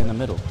spell. It's right in the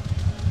middle.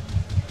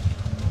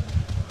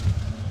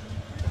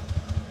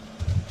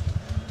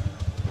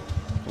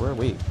 Where are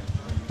we?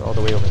 We're all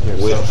the way over here.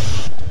 With.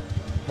 So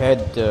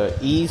head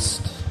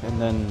east and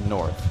then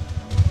north.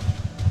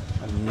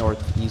 A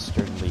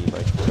northeasternly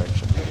right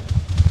direction.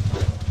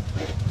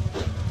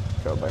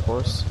 Go by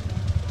horse.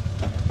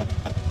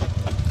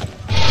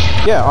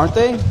 Yeah, aren't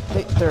they?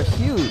 They're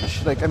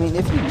huge. Like, I mean,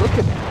 if you look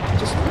at...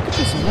 Just look at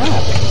this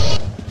map.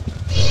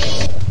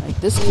 Like,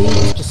 this game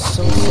is just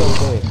so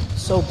big.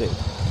 So big.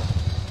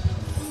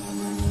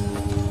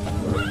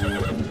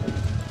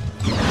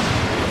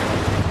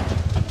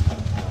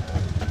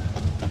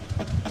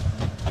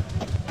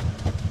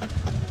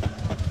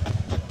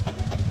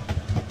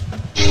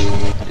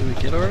 Did we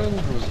get Arden,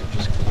 or was it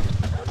just closed?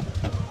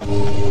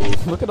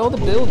 Look at all the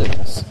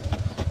buildings.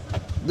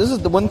 This is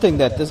the one thing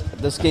that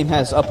this game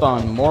has up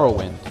on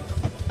Morrowind.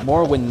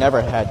 Morrowind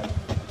never had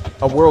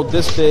a world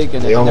this big,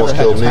 and it never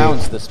had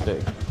towns this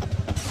big.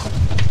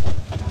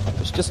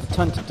 There's just a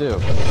ton to do.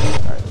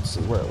 Alright, let's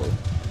see, where are we?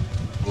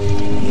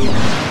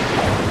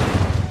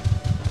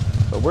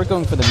 But we're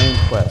going for the main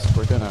quest.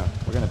 We're gonna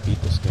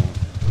beat this game.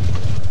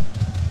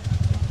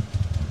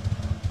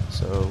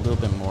 So a little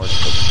bit more.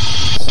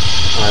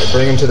 Alright,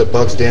 bring him to the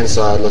Buck's Den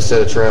side. Let's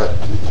set a trap.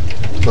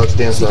 Buck's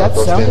Den See side. that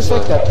Buck's sound Den effect,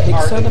 side. that pig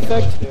sound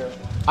effect?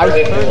 I heard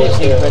it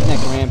in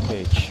Redneck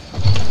Rampage.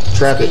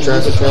 Trap it.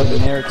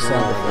 Generic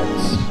sound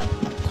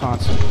effects.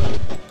 Constantly.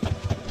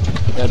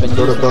 That have been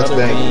Go to used in Buck's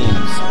other Bank.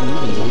 games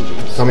and even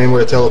movies. Come in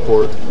with a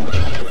teleport.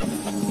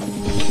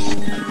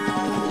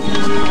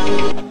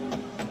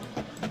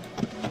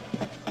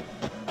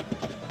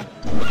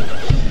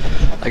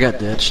 I got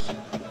ditched.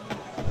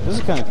 This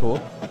is kind of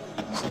cool.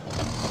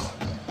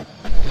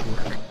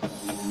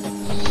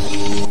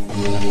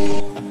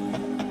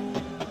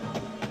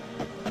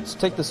 Let's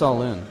take this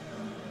all in.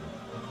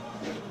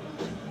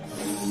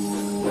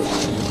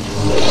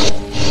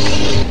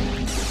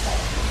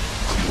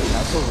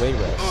 Castle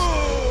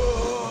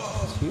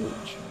Wayrest. It's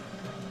huge.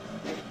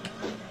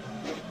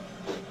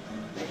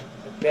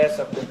 The best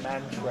of the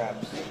man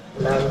traps.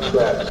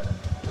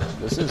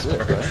 This is it,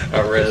 right?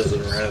 I res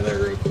and ran there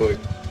real quick.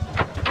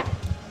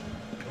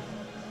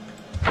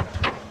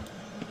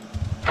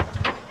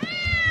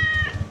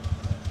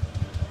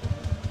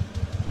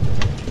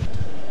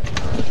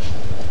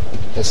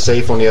 It's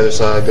safe on the other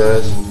side,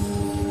 guys.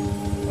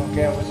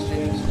 Okay, I was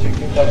just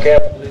checking. Okay, I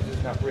believe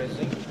it's not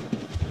raising.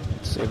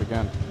 Save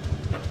again.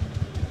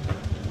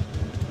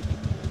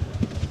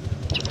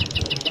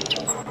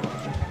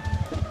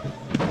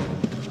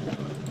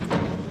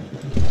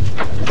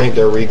 I think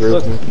they're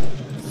regrouping.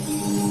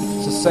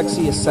 It's a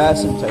sexy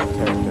assassin type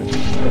character.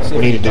 Let's see We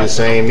if need to do the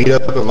same. Meet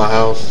up at my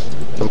house.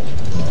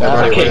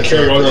 I can't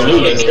carry on the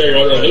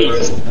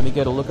loot. Let me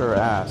get a look at her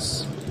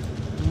ass.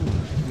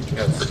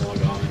 Got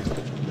slug on it.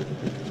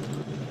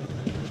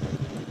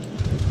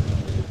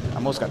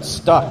 Almost got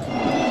stuck.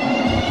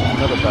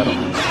 Another battle.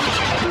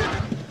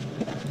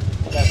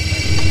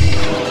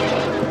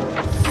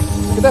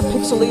 Look at that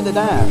pixelated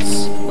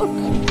ass. Look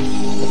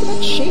at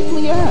that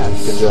shapely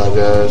ass. Good job,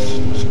 guys.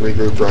 Just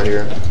regroup right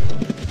here.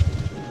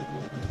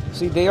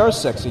 See, they are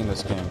sexy in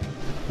this game.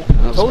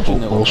 That's Told you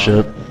no.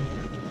 bullshit.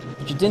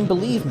 But you didn't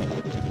believe me.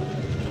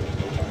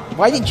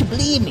 Why didn't you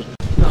believe me?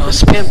 No,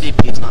 spam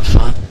DP is not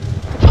fun.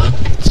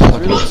 It's fucking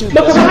Really too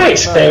Look at bad. that,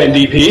 spamming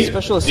DP.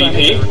 Special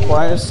assignment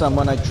requires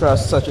someone I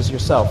trust, such as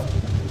yourself.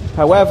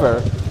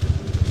 However,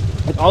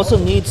 it also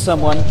needs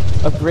someone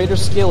of greater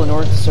skill in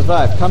order to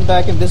survive. Come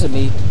back and visit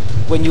me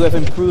when you have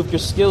improved your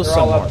skills They're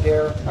all somewhat. up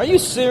there. Are you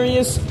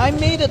serious? I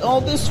made it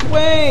all this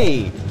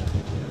way.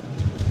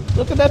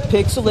 Look at that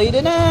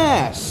pixelated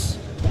ass.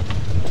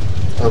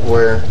 Up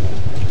where?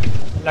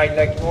 Like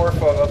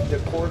north of the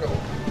corridor.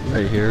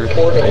 right here.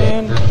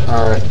 Man,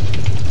 Alright.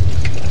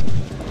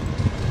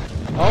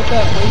 all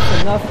that way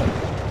for nothing.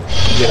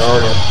 Get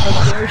harder.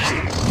 How dare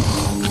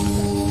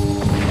she?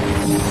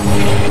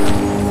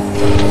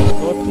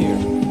 Go up here.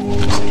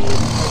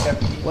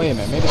 Wait a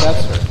minute, maybe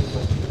that's her.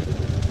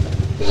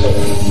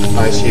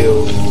 Nice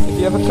heals. If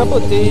you have a couple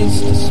of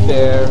days to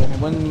spare,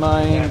 and wouldn't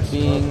mind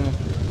being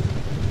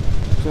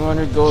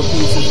 200 gold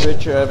pieces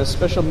richer, I have a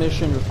special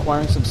mission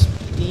requiring some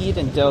speed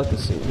and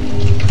delicacy.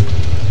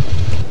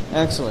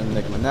 Excellent,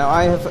 Enigma. Now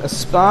I have a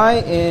spy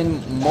in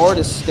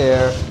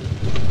Mortistair,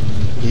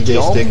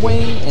 DJ Sticky.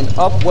 Domway and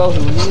Upwell,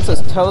 who needs a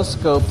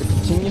telescope to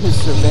continue his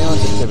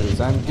surveillance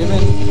activities. I'm given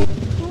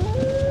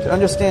to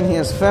understand he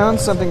has found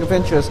something of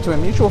interest to a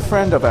mutual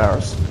friend of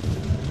ours,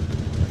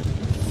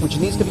 which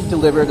needs to be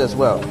delivered as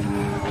well.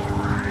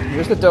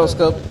 Here's the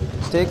telescope.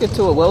 Take it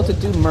to a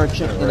well-to-do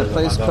merchant in a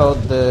place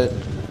called the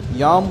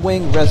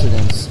Yomwing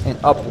Residence in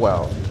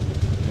Upwell.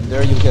 And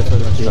there you'll get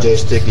further DJ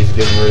instructions. Sticky's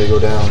getting ready to go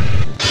down.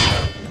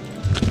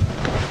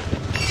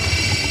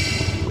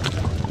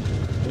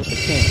 Here's the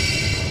king.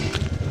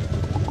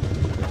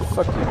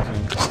 Fuck you,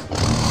 king.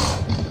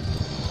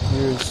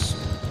 Here's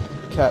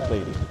Cat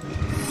Lady.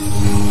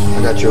 I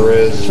got your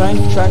res. Trying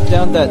to track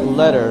down that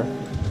letter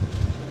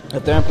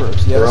at the Emperor's,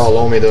 yes. They're all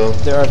on me though.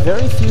 There are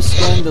very few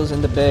scandals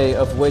in the Bay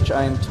of which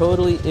I am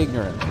totally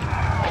ignorant.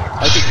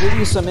 I could give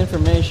you some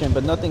information,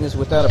 but nothing is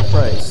without a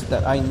price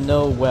that I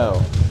know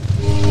well.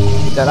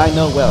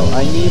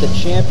 I need a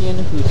champion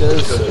who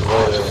does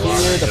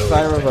fear the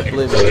fire of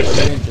oblivion. Are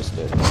you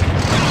interested?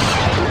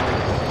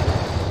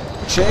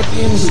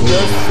 Champion who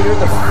does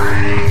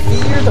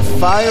fear the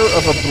fire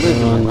of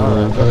oblivion.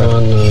 Alright, go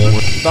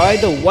ahead. By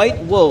the White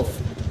Wolf.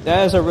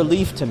 That is a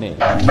relief to me.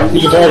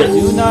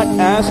 Do not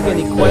ask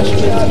any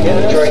questions.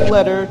 Get this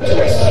letter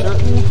to a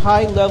certain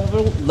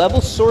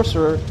high-level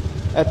sorcerer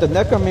at the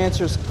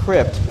Necromancer's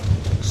Crypt,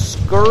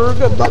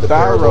 About to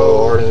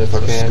barrow Arden if I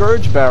can.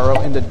 Scourge Barrow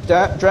in the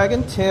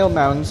Dragon Tail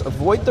Mountains.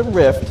 Avoid the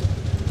rift.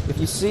 If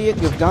you see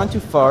it, you've gone too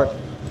far.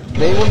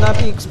 They will not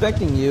be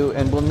expecting you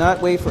and will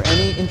not wait for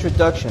any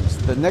introductions.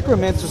 The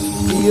necromancers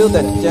feel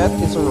that death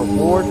is a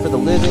reward for the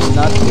living,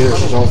 not the Here,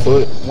 she's on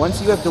foot.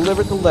 Once you have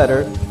delivered the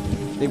letter,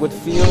 they would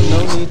feel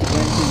no need to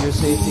guarantee your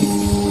safety.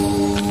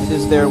 It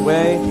is their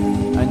way.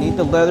 I need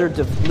the letter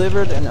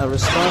delivered and a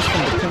response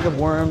from the King of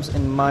Worms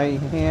in my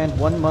hand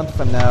 1 month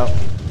from now.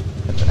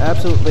 At the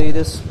absolute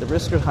latest, the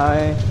risks are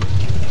high.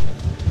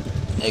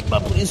 Enigma,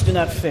 please do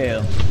not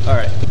fail.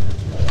 Alright.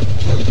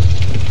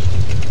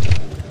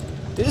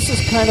 This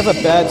is kind of a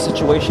bad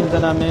situation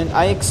that I'm in.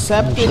 I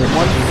accepted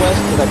one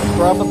quest that I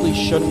probably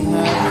shouldn't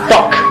have.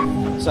 Fuck!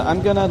 So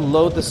I'm gonna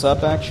load this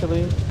up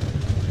actually.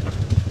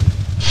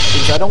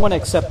 Because I don't want to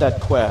accept that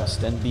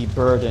quest and be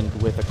burdened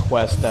with a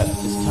quest that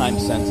is time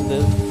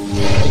sensitive.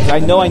 Because I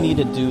know I need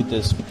to do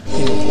this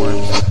King of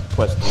Worms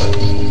quest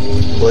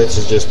first. Blitz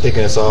is just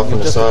picking us off from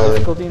the Just the side.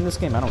 difficulty in this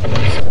game? I don't think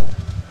so.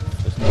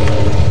 There's no...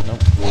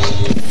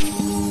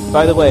 Nope.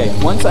 By the way,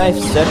 once I've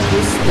set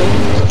this thing,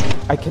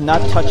 I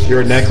cannot touch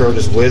Your this. necro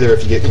just wither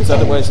if you get Because confused.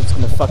 otherwise it's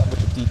going to fuck with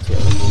the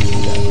details.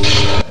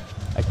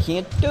 I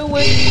can't do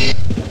it!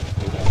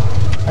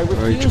 I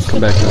refuse to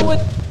do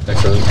it!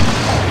 Back row.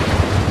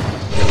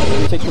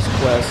 Take this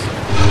quest.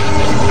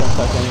 Don't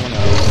touch anyone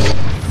else.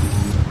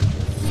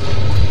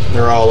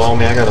 They're all on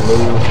me. I gotta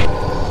move.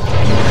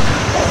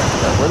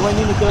 Where do I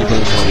need to go?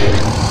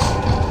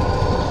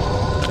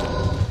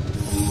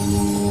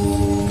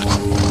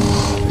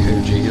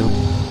 Here, G-Hill.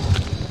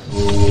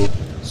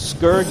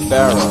 Scourge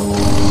Barrow.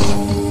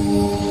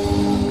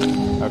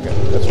 Okay,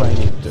 that's what I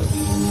need to do.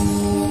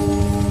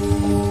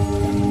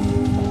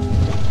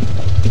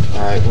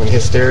 Alright, when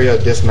Hysteria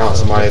dismounts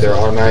somebody, they're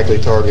automatically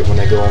target when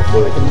they go on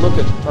foot. I can look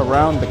at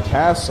around the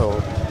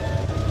castle.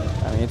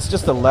 I mean, it's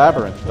just a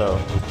labyrinth, though.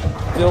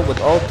 Filled with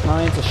all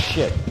kinds of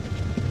shit.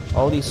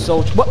 All these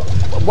soldiers. What?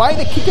 Why are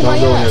they kicking my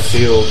Don't go in their ass?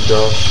 field,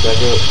 bro. Back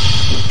up.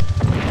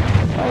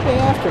 Why are they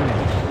after me?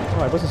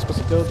 Oh, I wasn't supposed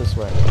to go this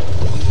way.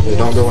 Yeah,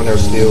 don't go in their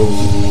field.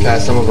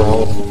 Cast some of our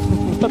own.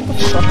 What the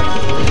fuck?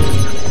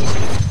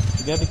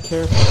 You gotta be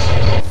careful.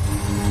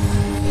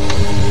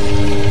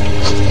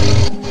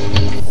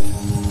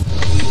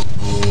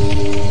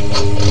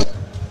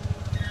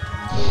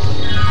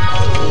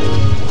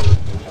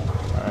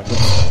 Alright,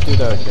 let's do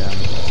that again.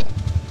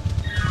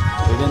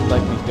 They didn't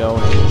like me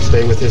going,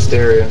 Stay with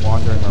Hysteria.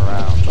 wandering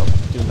around.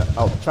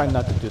 I'll try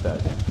not to do that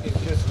again.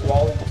 It's just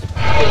walling.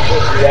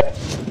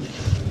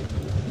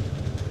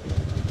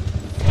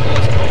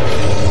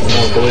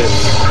 More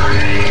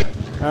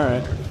blitz.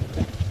 Alright.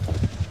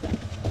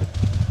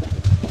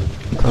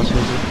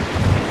 Crossover.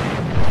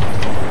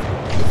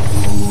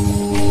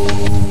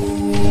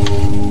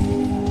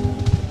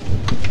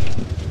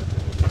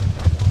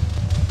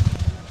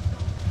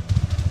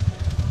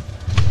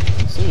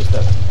 Serious,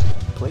 that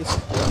place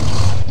is good.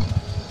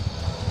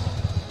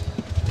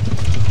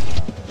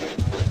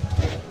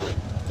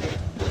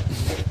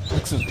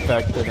 Looks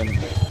infected and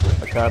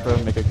Macabre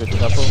make a good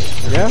couple.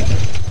 Yeah?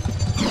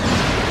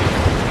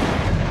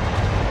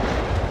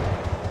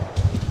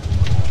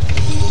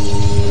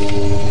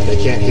 They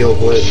can't heal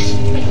blitz.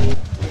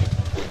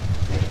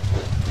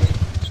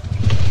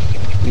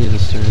 Yeah,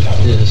 this turn.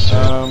 Yeah, this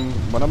turn.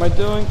 What am I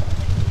doing?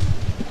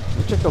 Let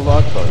me check the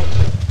logbook.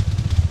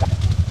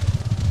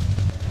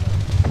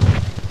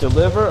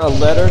 Deliver a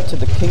letter to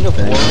the King of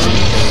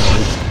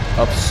Worms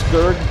of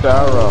Scourge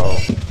Barrow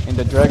in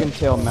the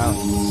Dragontail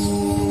Mountains.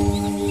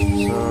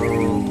 So,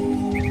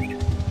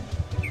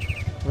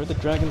 where are the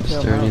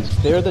Dragontail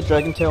Mountains? They're the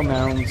Dragontail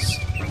Mountains.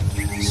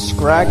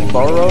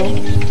 Scragburrow?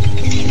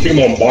 I think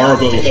I'm on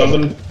Barville or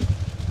something.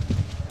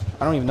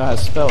 I don't even know how to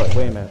spell it.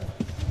 Wait a minute.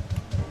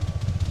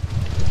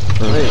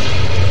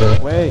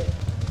 Wait.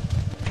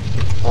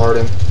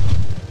 Arden.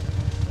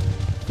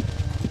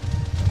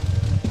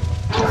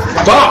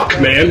 Fuck,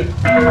 man!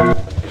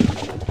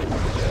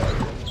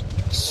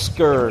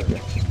 Scourge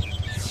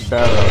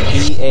Barrow.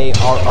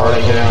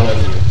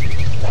 B-A-R-R-O-W.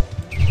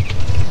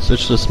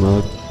 Switch this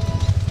mode.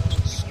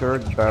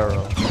 Scourge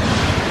Barrow.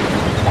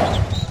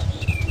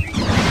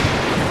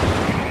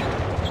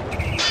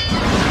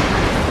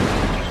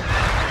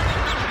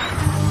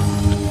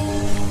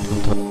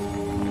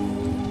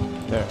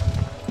 There.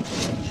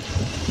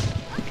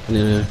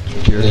 Yeah,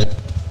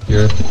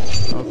 here.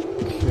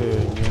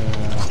 Okay,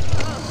 yeah.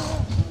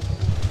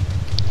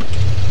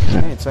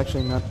 Hey, it's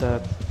actually not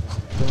that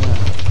bad.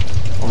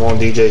 I'm on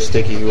DJ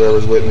Sticky,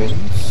 whoever's with me.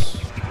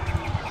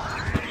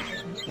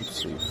 Let's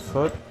see,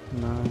 foot,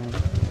 9,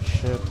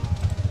 shit.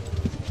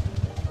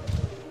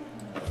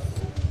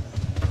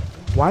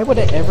 Why would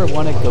I ever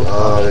want to go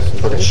They're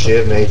fucking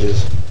shiv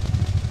mages.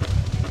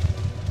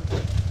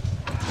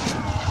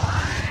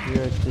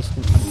 You're a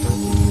distant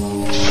unbroken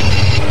foe.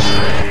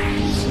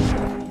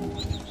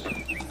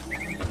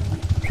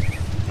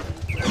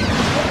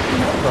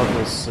 About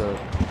this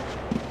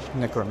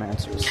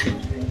necromancers.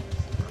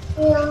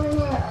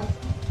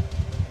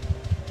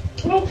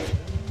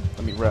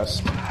 Let me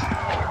rest.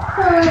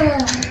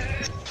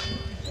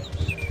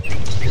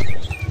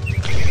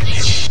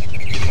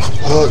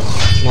 Oh,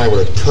 somebody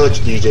would have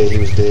touched DJ, he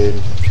was dead.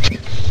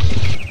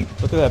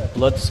 Look at that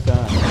blood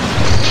sky.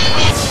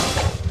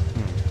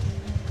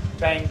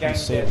 Bang gang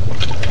see dead.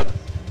 it.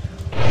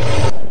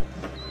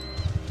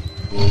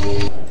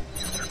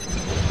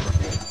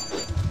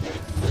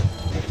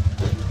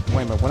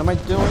 Wait a minute, what am I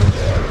doing?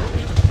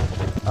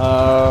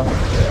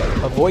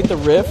 Avoid the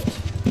rift.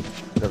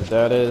 Whatever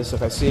that is.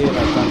 If I see it,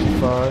 I've gone too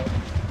far.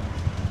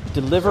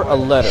 Deliver a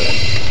letter.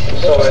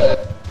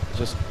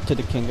 Just to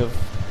the king of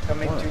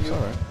Coming worms. to you.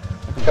 Alright.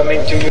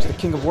 Coming to you. The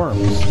king of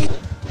worms.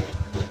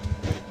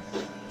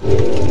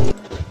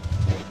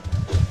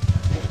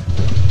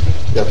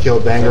 Got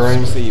killed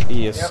Bangarang. See,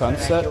 he is Yep,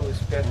 sunset. and I killed his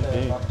pet,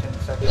 Indeed. locked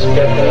inside.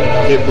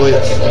 Get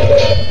blitz.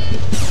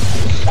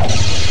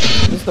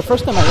 This is the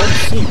first time I've ever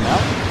seen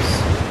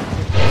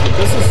mountains.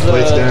 This is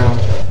Blitz down.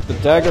 the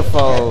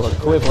Daggerfall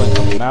equivalent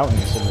of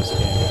mountains in this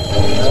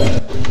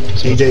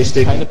game. DJ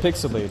sticky. Kind of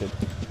pixelated.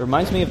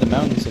 Reminds me of the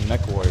mountains in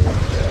MechWarrior.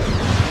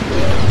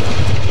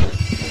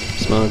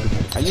 Smug.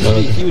 I used to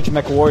be a huge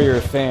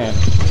MechWarrior fan.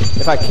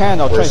 If I can,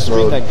 I'll try to Where's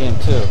stream Smug? that game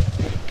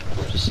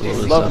too. Just slow I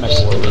this love up.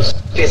 MechWarrior. Slow this.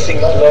 Pissing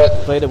blood.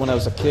 Played it when I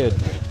was a kid.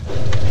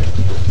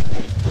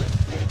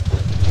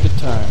 Good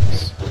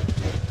times.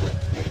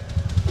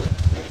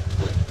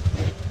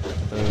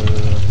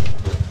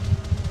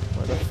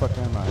 Where the fuck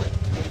am I?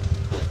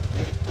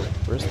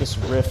 Where's this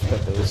rift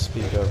that they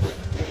speak of?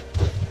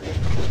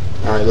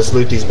 Alright, let's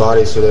loot these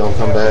bodies so they don't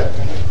come back.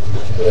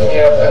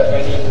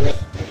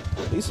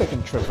 At least I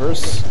can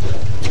traverse.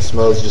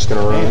 Smug's just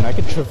gonna Man, run. I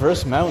can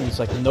traverse mountains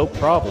like no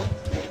problem.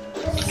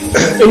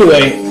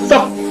 Anyway,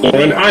 fuck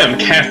Lauren, I am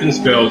casting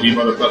spells, you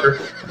motherfucker.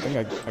 I think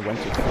I went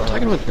too far.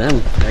 Talking with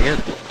them. I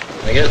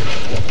get.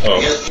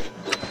 Oh.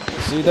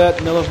 See that,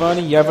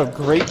 Milovani? You have a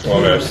great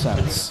humor man.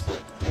 sense.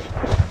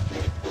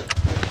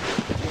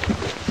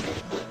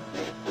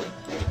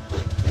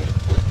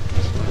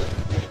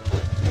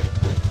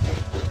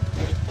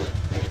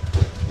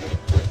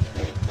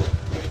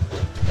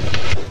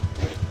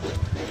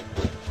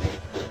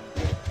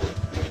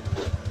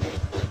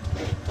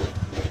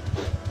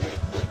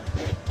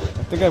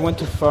 I think I went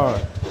too far.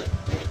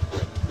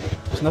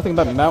 There's nothing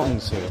about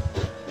mountains here.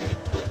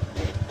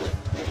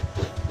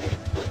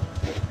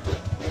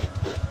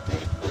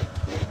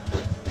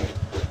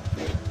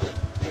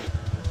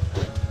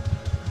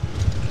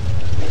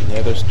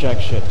 Yeah, there's jack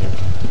shit here.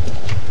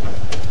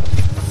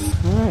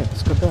 Alright,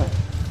 let's go back.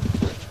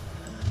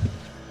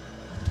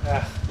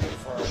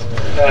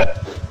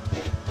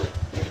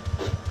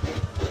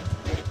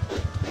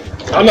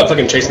 I'm not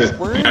fucking chasing this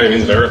guy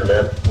in the earth,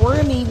 man.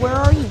 Wormy, where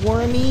are you,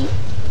 Wormy?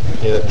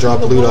 Yeah,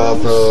 drop loot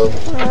off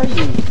Where are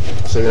you?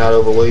 so you're not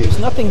overweight. There's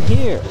nothing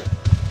here.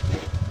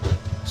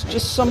 It's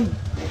just some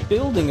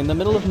building in the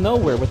middle of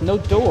nowhere with no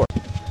door.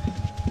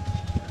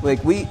 Like,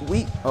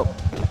 oh,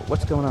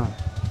 what's going on?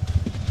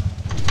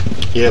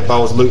 Yep, I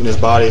was looting his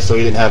body so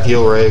he didn't have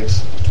heal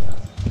regs.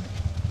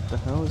 What the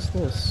hell is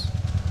this?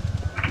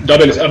 I've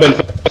been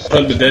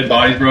hunting the dead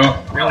bodies, bro.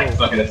 I got like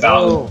fucking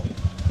 1,000.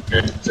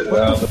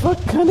 What the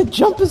fuck kind of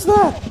jump is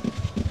that?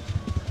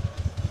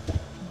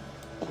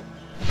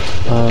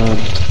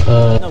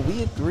 No,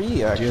 we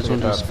agree actually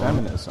want to about spawn?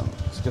 feminism.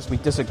 It's just we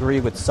disagree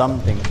with some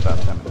things about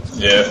feminism.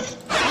 Yeah.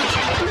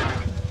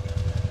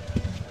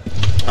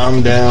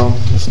 I'm down.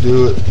 Let's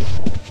do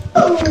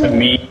it.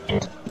 Me.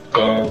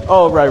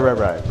 Oh, right.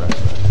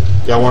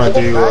 Y'all want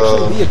to do,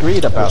 Actually, we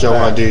agreed about what y'all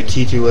that. want to do,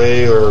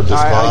 T2A or I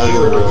Despise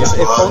do or... agree.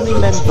 If only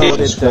men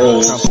voted,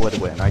 Scrolls. then Trump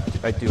would win. I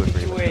do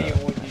agree with that.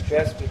 It would be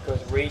best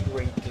because raid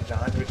rate is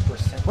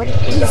 100%. What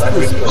is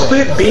this?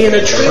 Quit being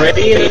a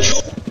trade.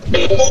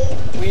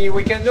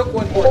 We can look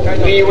one more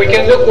time. We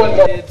can look one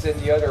more. And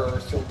the other are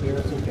still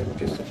there, so we can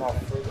piss them off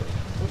further.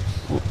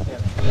 Oops.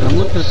 Yeah. I'm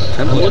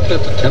looking at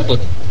the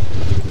template.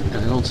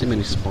 And I don't see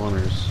many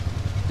spawners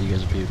that you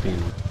guys are PvPing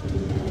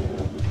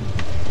with.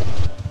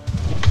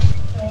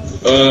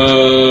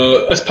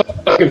 Let's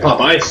fucking pop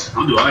ice.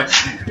 I'll do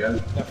ice.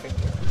 Again. Nothing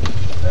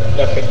there.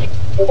 Nothing.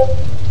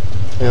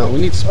 Yeah,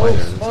 We need spiders.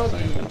 that's the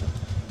Smoggy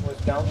thing. was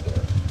down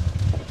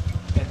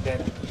there. And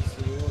then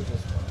ECU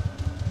just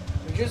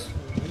went. We just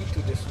need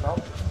to dismount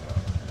this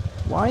guy.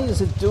 Why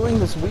is it doing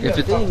this weird If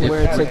it- thing if-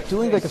 where it's like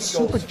doing like a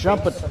super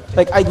jump, but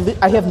like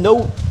I have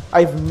no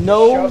If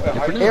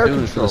we're not air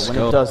doing it for control the when it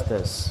scope, does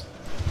this.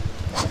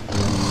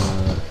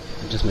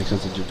 It just makes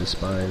sense to do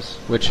despise.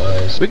 Which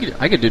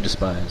I could do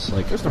despise.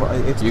 Like First of all,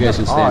 it's you guys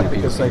can kind of stay in odd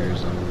because, like,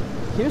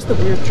 PvPers. Here's the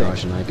weird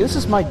Josh and I thing. can This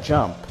is do my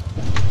jump.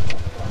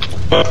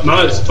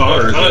 Not as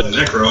spawners, not as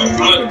necro.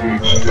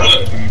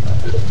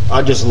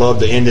 I just love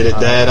the end of it,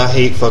 Dad. I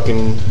hate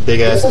fucking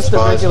big-ass This is the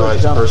Despise regular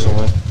fights, jump.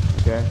 personally.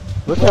 Okay.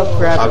 Look how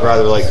crappy. I'd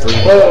rather like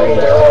 3v3.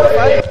 If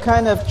I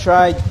kind of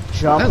try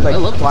jump, I like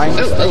love- climb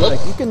this I thing, love-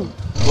 like you can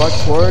walk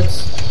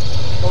towards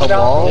Go a down,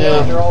 wall. go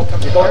down, they're all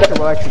coming Your down.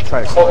 character will actually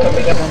try to climb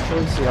it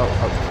eventually. See how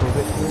prove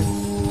it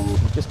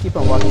here. Just keep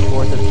on walking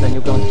towards it, then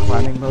you'll go into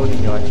climbing mode and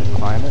you'll actually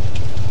climb it.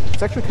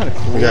 It's actually kind of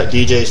cool. We got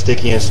DJ,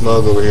 Sticky, and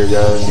Smug over here,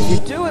 guys. If you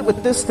do it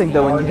with this thing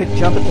though, and you hit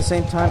jump at the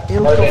same time,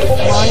 it'll go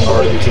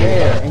flying in the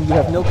air, and you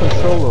have no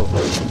control over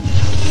it.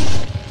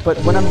 But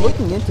when I'm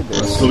looking into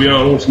this, So we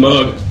on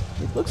Smug.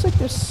 it looks like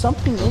there's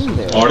something in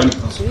there. Arden.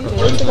 See, it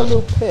looks like a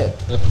little pit.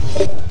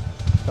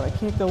 but I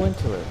can't go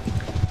into it.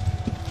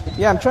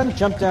 Yeah, I'm trying to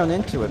jump down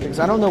into it because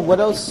I don't know what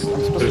else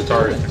I'm supposed Who's to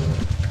target? do.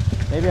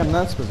 Maybe I'm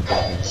not supposed to go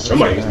in.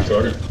 Somebody needs to be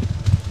target.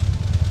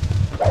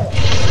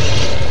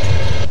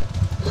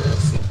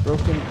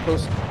 Broken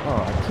post.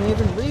 Oh, I can't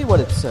even read what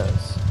it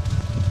says.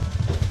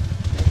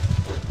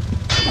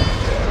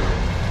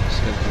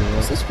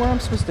 Is this where I'm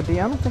supposed to be?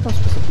 I don't think I'm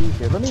supposed to be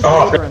here. Let me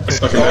Oh, over and that's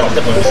fucking bad.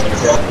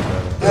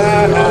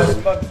 This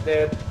bug's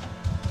dead.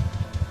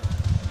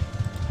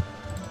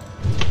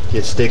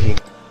 Get sticky.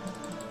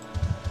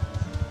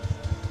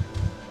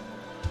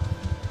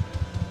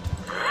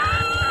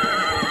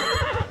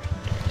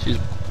 She's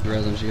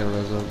resin, she got a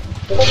res up.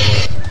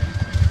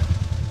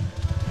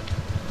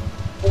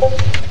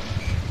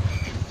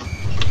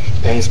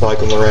 Pain spike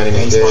and Lorraine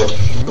is dead.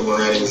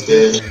 Lorraine is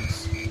dead.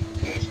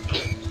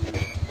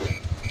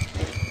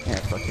 Yeah,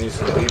 fuck you.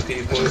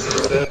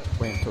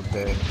 Wait until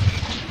dead.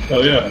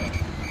 Oh yeah.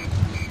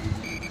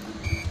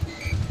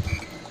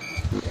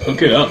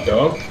 Hook it up,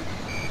 dog.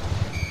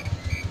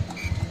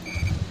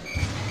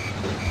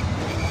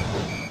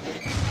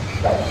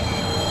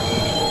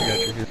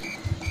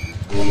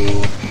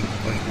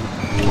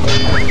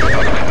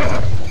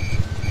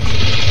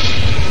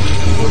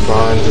 We're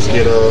fine. Just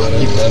get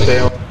keep the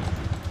tail.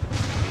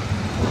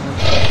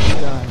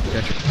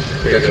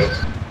 Here you go.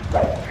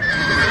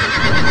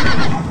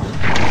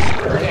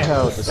 Look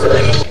how this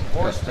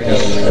Worst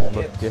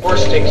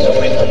thing so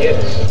many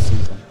hits.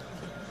 season.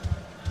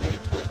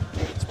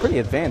 It's pretty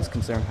advanced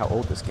considering how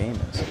old this game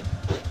is.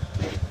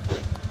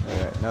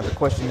 Alright, now the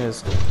question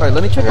is... Alright,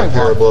 let me check I my got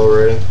power walk. blow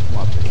ready.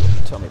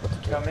 Tell me what to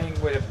do. Coming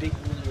with a big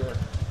meteor.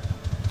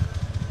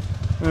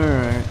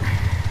 Alright.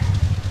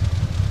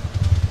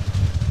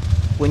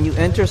 When you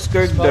enter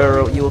Skirt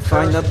Barrow, you will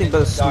find nothing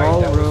but a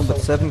small room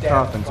with 7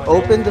 coffins.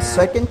 Open the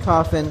second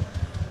coffin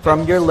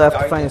from your left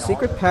to find a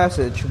secret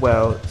passage.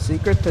 Well,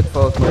 secret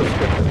pitfalls more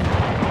restricted.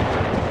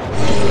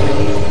 You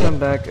need to come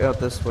back out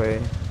this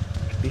way.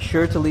 Be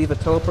sure to leave a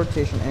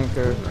teleportation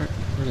anchor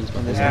in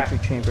this entry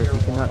chamber if you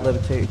cannot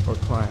levitate or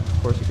climb.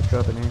 Of course, you could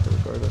drop an anchor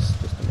regardless,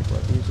 just to make it a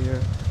lot easier.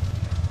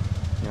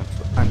 Yeah,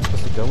 I'm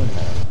supposed to go in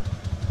there.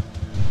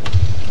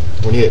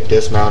 When you hit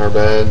dismount or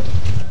bad.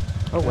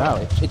 Oh wow,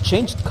 it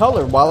changed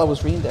color while I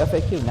was reading the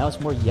FAQ. Now it's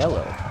more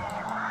yellow.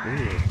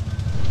 Weird.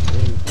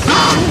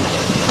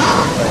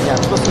 Yeah,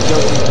 I'm supposed to go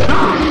through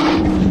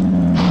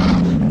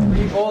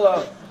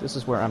Ebola. This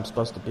is where I'm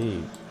supposed to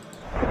be.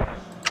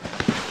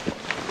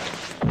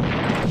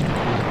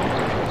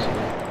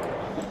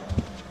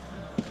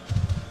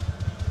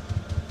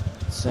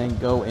 It's saying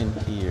go in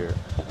here.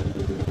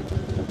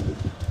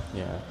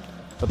 Yeah.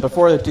 But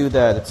before I do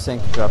that, it's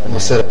saying to drop I'm an gonna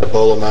set up a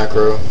bolo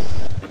macro.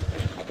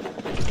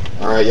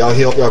 Alright,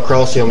 y'all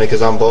cross heal me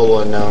because I'm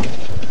boloing now.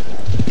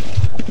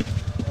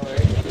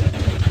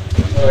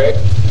 Alright.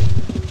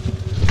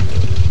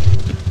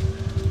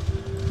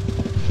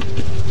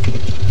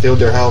 Filled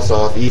their house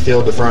off.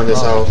 E-filled the front of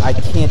this house. I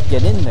can't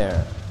get in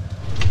there.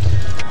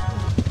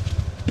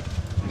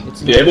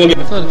 It's Yeah, everyone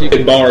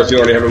get bars, you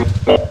already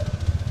have them.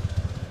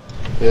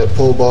 Yeah,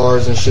 pull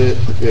bars and shit.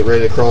 Get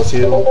ready to cross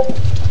heal.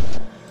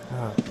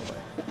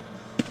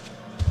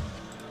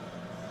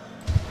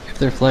 If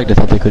they're flagged, I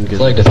thought they couldn't get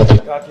flagged.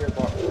 Got your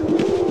bar.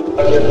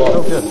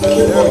 Oh good.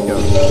 There we go.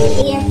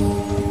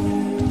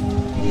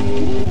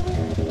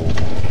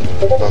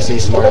 If I see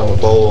somebody, I'm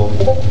gonna bowl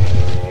them.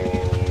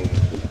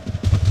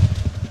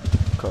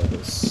 Call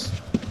this.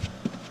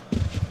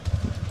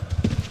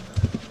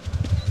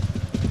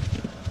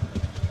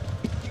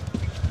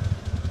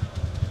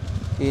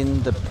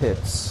 In the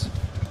pits.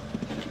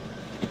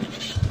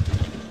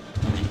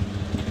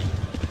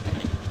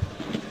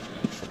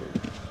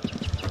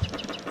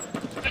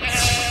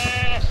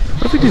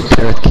 What if we do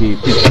parakeet?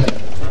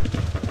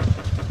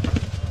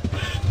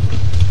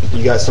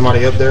 You got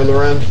somebody up there,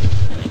 Loren?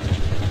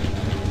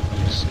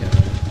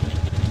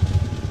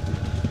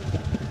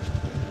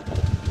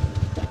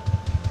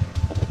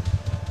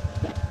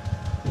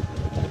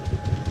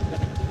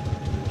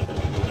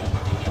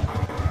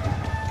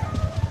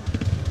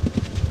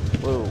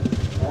 Whoa.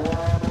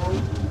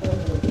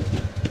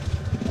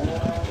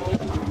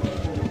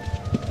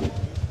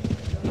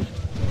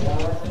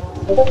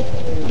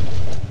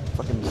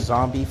 Fucking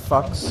zombie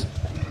fucks.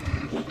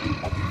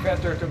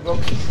 Better to go.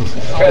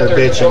 They're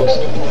bitching.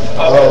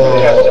 Oh.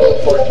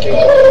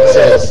 It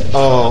says,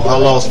 oh, I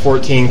lost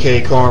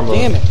 14k karma.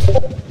 Damn it.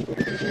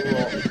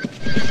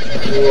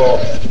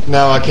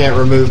 Now I can't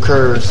remove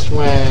curse.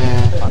 Wah.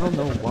 I don't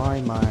know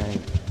why my...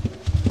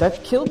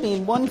 That killed me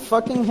in one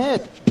fucking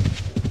hit.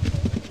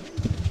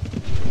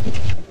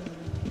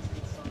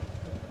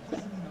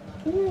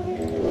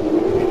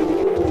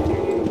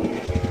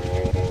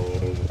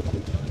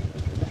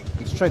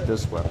 Let's try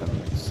this weapon.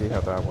 See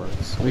how that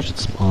works. We should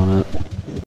spawn it.